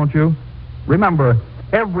can, won't you? Remember,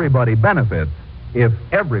 everybody benefits if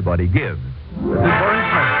everybody gives. This is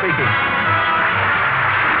Vern Smith speaking.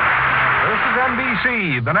 This is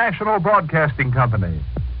NBC, the National Broadcasting Company.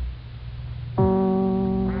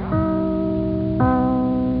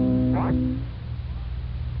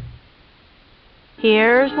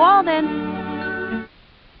 Here's Walden.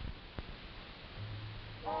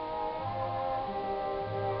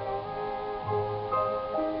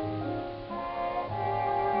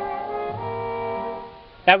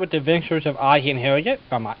 That was The Adventures of Ozzie and Harriet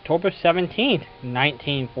from October 17th,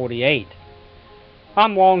 1948.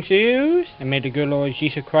 I'm Long Shoes, and may the good Lord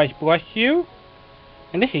Jesus Christ bless you.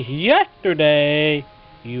 And this is Yesterday,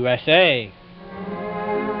 USA.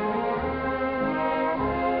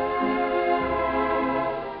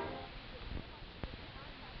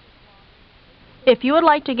 If you would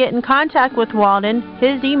like to get in contact with Walden,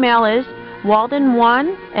 his email is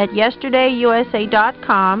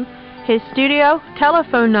walden1@yesterdayusa.com. His studio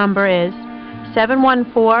telephone number is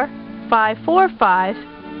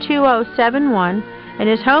 714-545-2071, and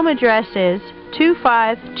his home address is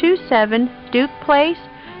 2527 Duke Place,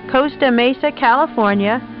 Costa Mesa,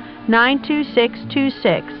 California,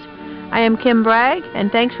 92626. I am Kim Bragg,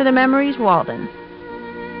 and thanks for the memories, Walden.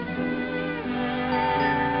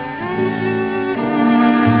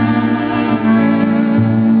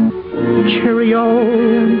 Cheerio,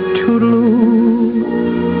 toodaloo.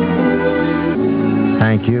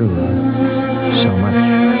 Thank you so much.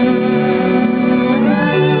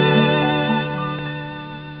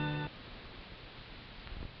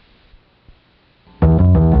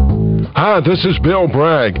 Hi, this is Bill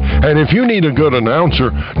Bragg, and if you need a good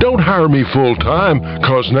announcer, don't hire me full-time,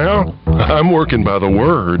 'cause now I'm working by the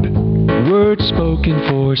word. Words spoken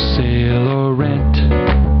for sale or rent,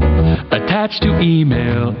 attached to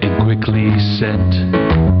email and quickly sent.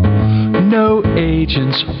 No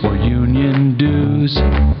agents or union dues.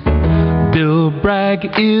 Bill Bragg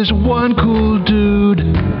is one cool dude.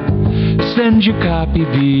 Send your copy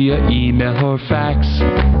via email or fax.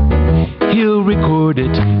 He'll record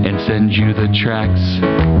it and send you the tracks.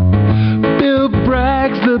 Bill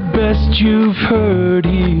Bragg's the best you've heard.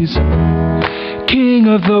 He's king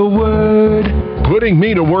of the word. Putting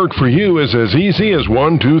me to work for you is as easy as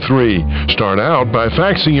 1, 2, 3. Start out by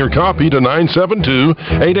faxing your copy to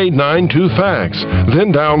 972-889-2FAX.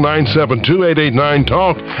 Then dial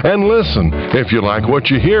 972-889-TALK and listen. If you like what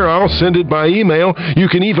you hear, I'll send it by email. You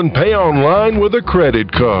can even pay online with a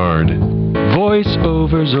credit card.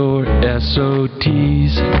 Voiceovers or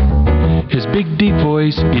SOTs. His big deep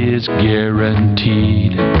voice is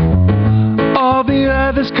guaranteed. All the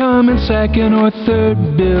others come in second or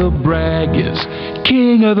third. Bill Bragg is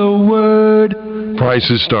king of the word.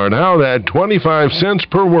 Prices start out at 25 cents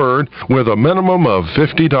per word with a minimum of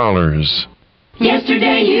 $50.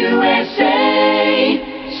 Yesterday USA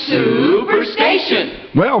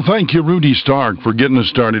Superstation. Well, thank you, Rudy Stark, for getting us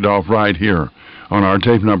started off right here on our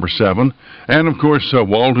tape number 7. And, of course,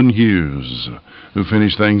 Walden Hughes, who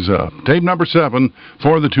finished things up. Tape number 7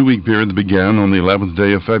 for the 2-week period that began on the 11th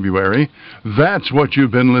day of February. That's what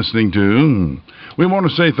you've been listening to. We want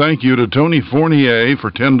to say thank you to Tony Fournier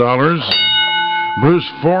for $10, Bruce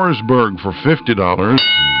Forsberg for $50,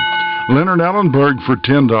 Leonard Ellenberg for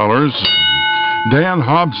 $10, Dan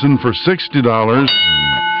Hobson for $60,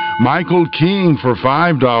 Michael King for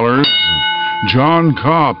 $5, John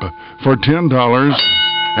Kopp for $10,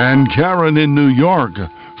 and Karen in New York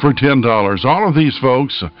for $10. All of these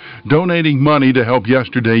folks donating money to help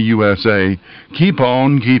Yesterday USA keep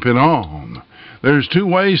on keeping on. There's 2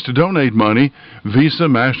 ways to donate money. Visa,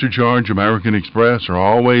 MasterCharge, American Express are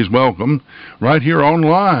always welcome right here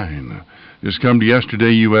online. Just come to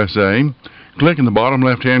Yesterday USA, click in the bottom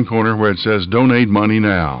left-hand corner where it says Donate Money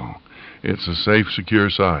Now. It's a safe, secure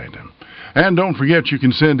site. And don't forget you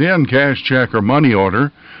can send in cash, check, or money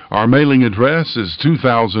order. Our mailing address is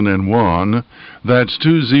 2001. That's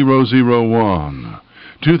 2001.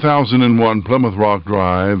 2001 Plymouth Rock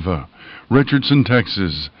Drive, Richardson,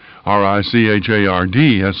 Texas.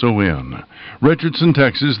 RICHARDSON. Richardson,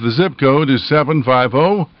 Texas. The zip code is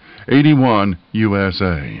 75081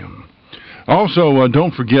 USA. Also,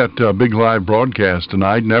 don't forget Big Live broadcast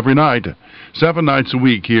tonight and every night, 7 nights a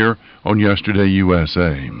week here on Yesterday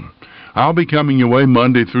USA. I'll be coming your way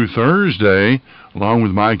Monday through Thursday, along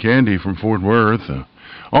with Mike Andy from Fort Worth.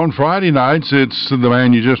 On Friday nights, it's the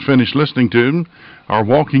man you just finished listening to, our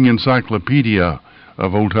walking encyclopedia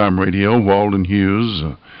of old-time radio, Walden Hughes,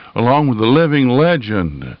 along with the living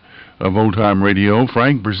legend of old-time radio,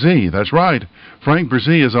 Frank Brzee. That's right, Frank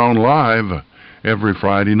Brzee is on live every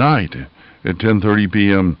Friday night at 10:30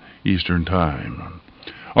 p.m. Eastern Time.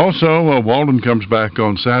 Also, Walden comes back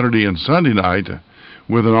on Saturday and Sunday night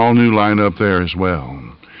with an all-new lineup there as well.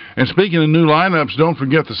 And speaking of new lineups, don't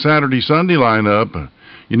forget the Saturday-Sunday lineup.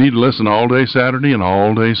 You need to listen all day Saturday and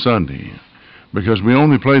all day Sunday, because we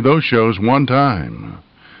only play those shows one time.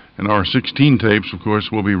 And our 16 tapes, of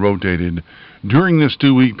course, will be rotated during this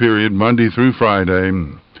 2-week period, Monday through Friday,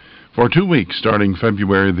 for 2 weeks, starting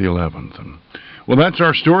February the 11th. Well, that's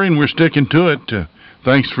our story, and we're sticking to it.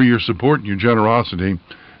 Thanks for your support and your generosity.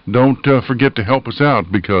 Don't forget to help us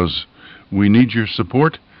out, because we need your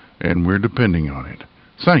support, and we're depending on it.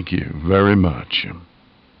 Thank you very much.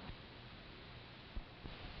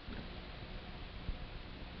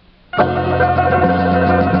 Thank you.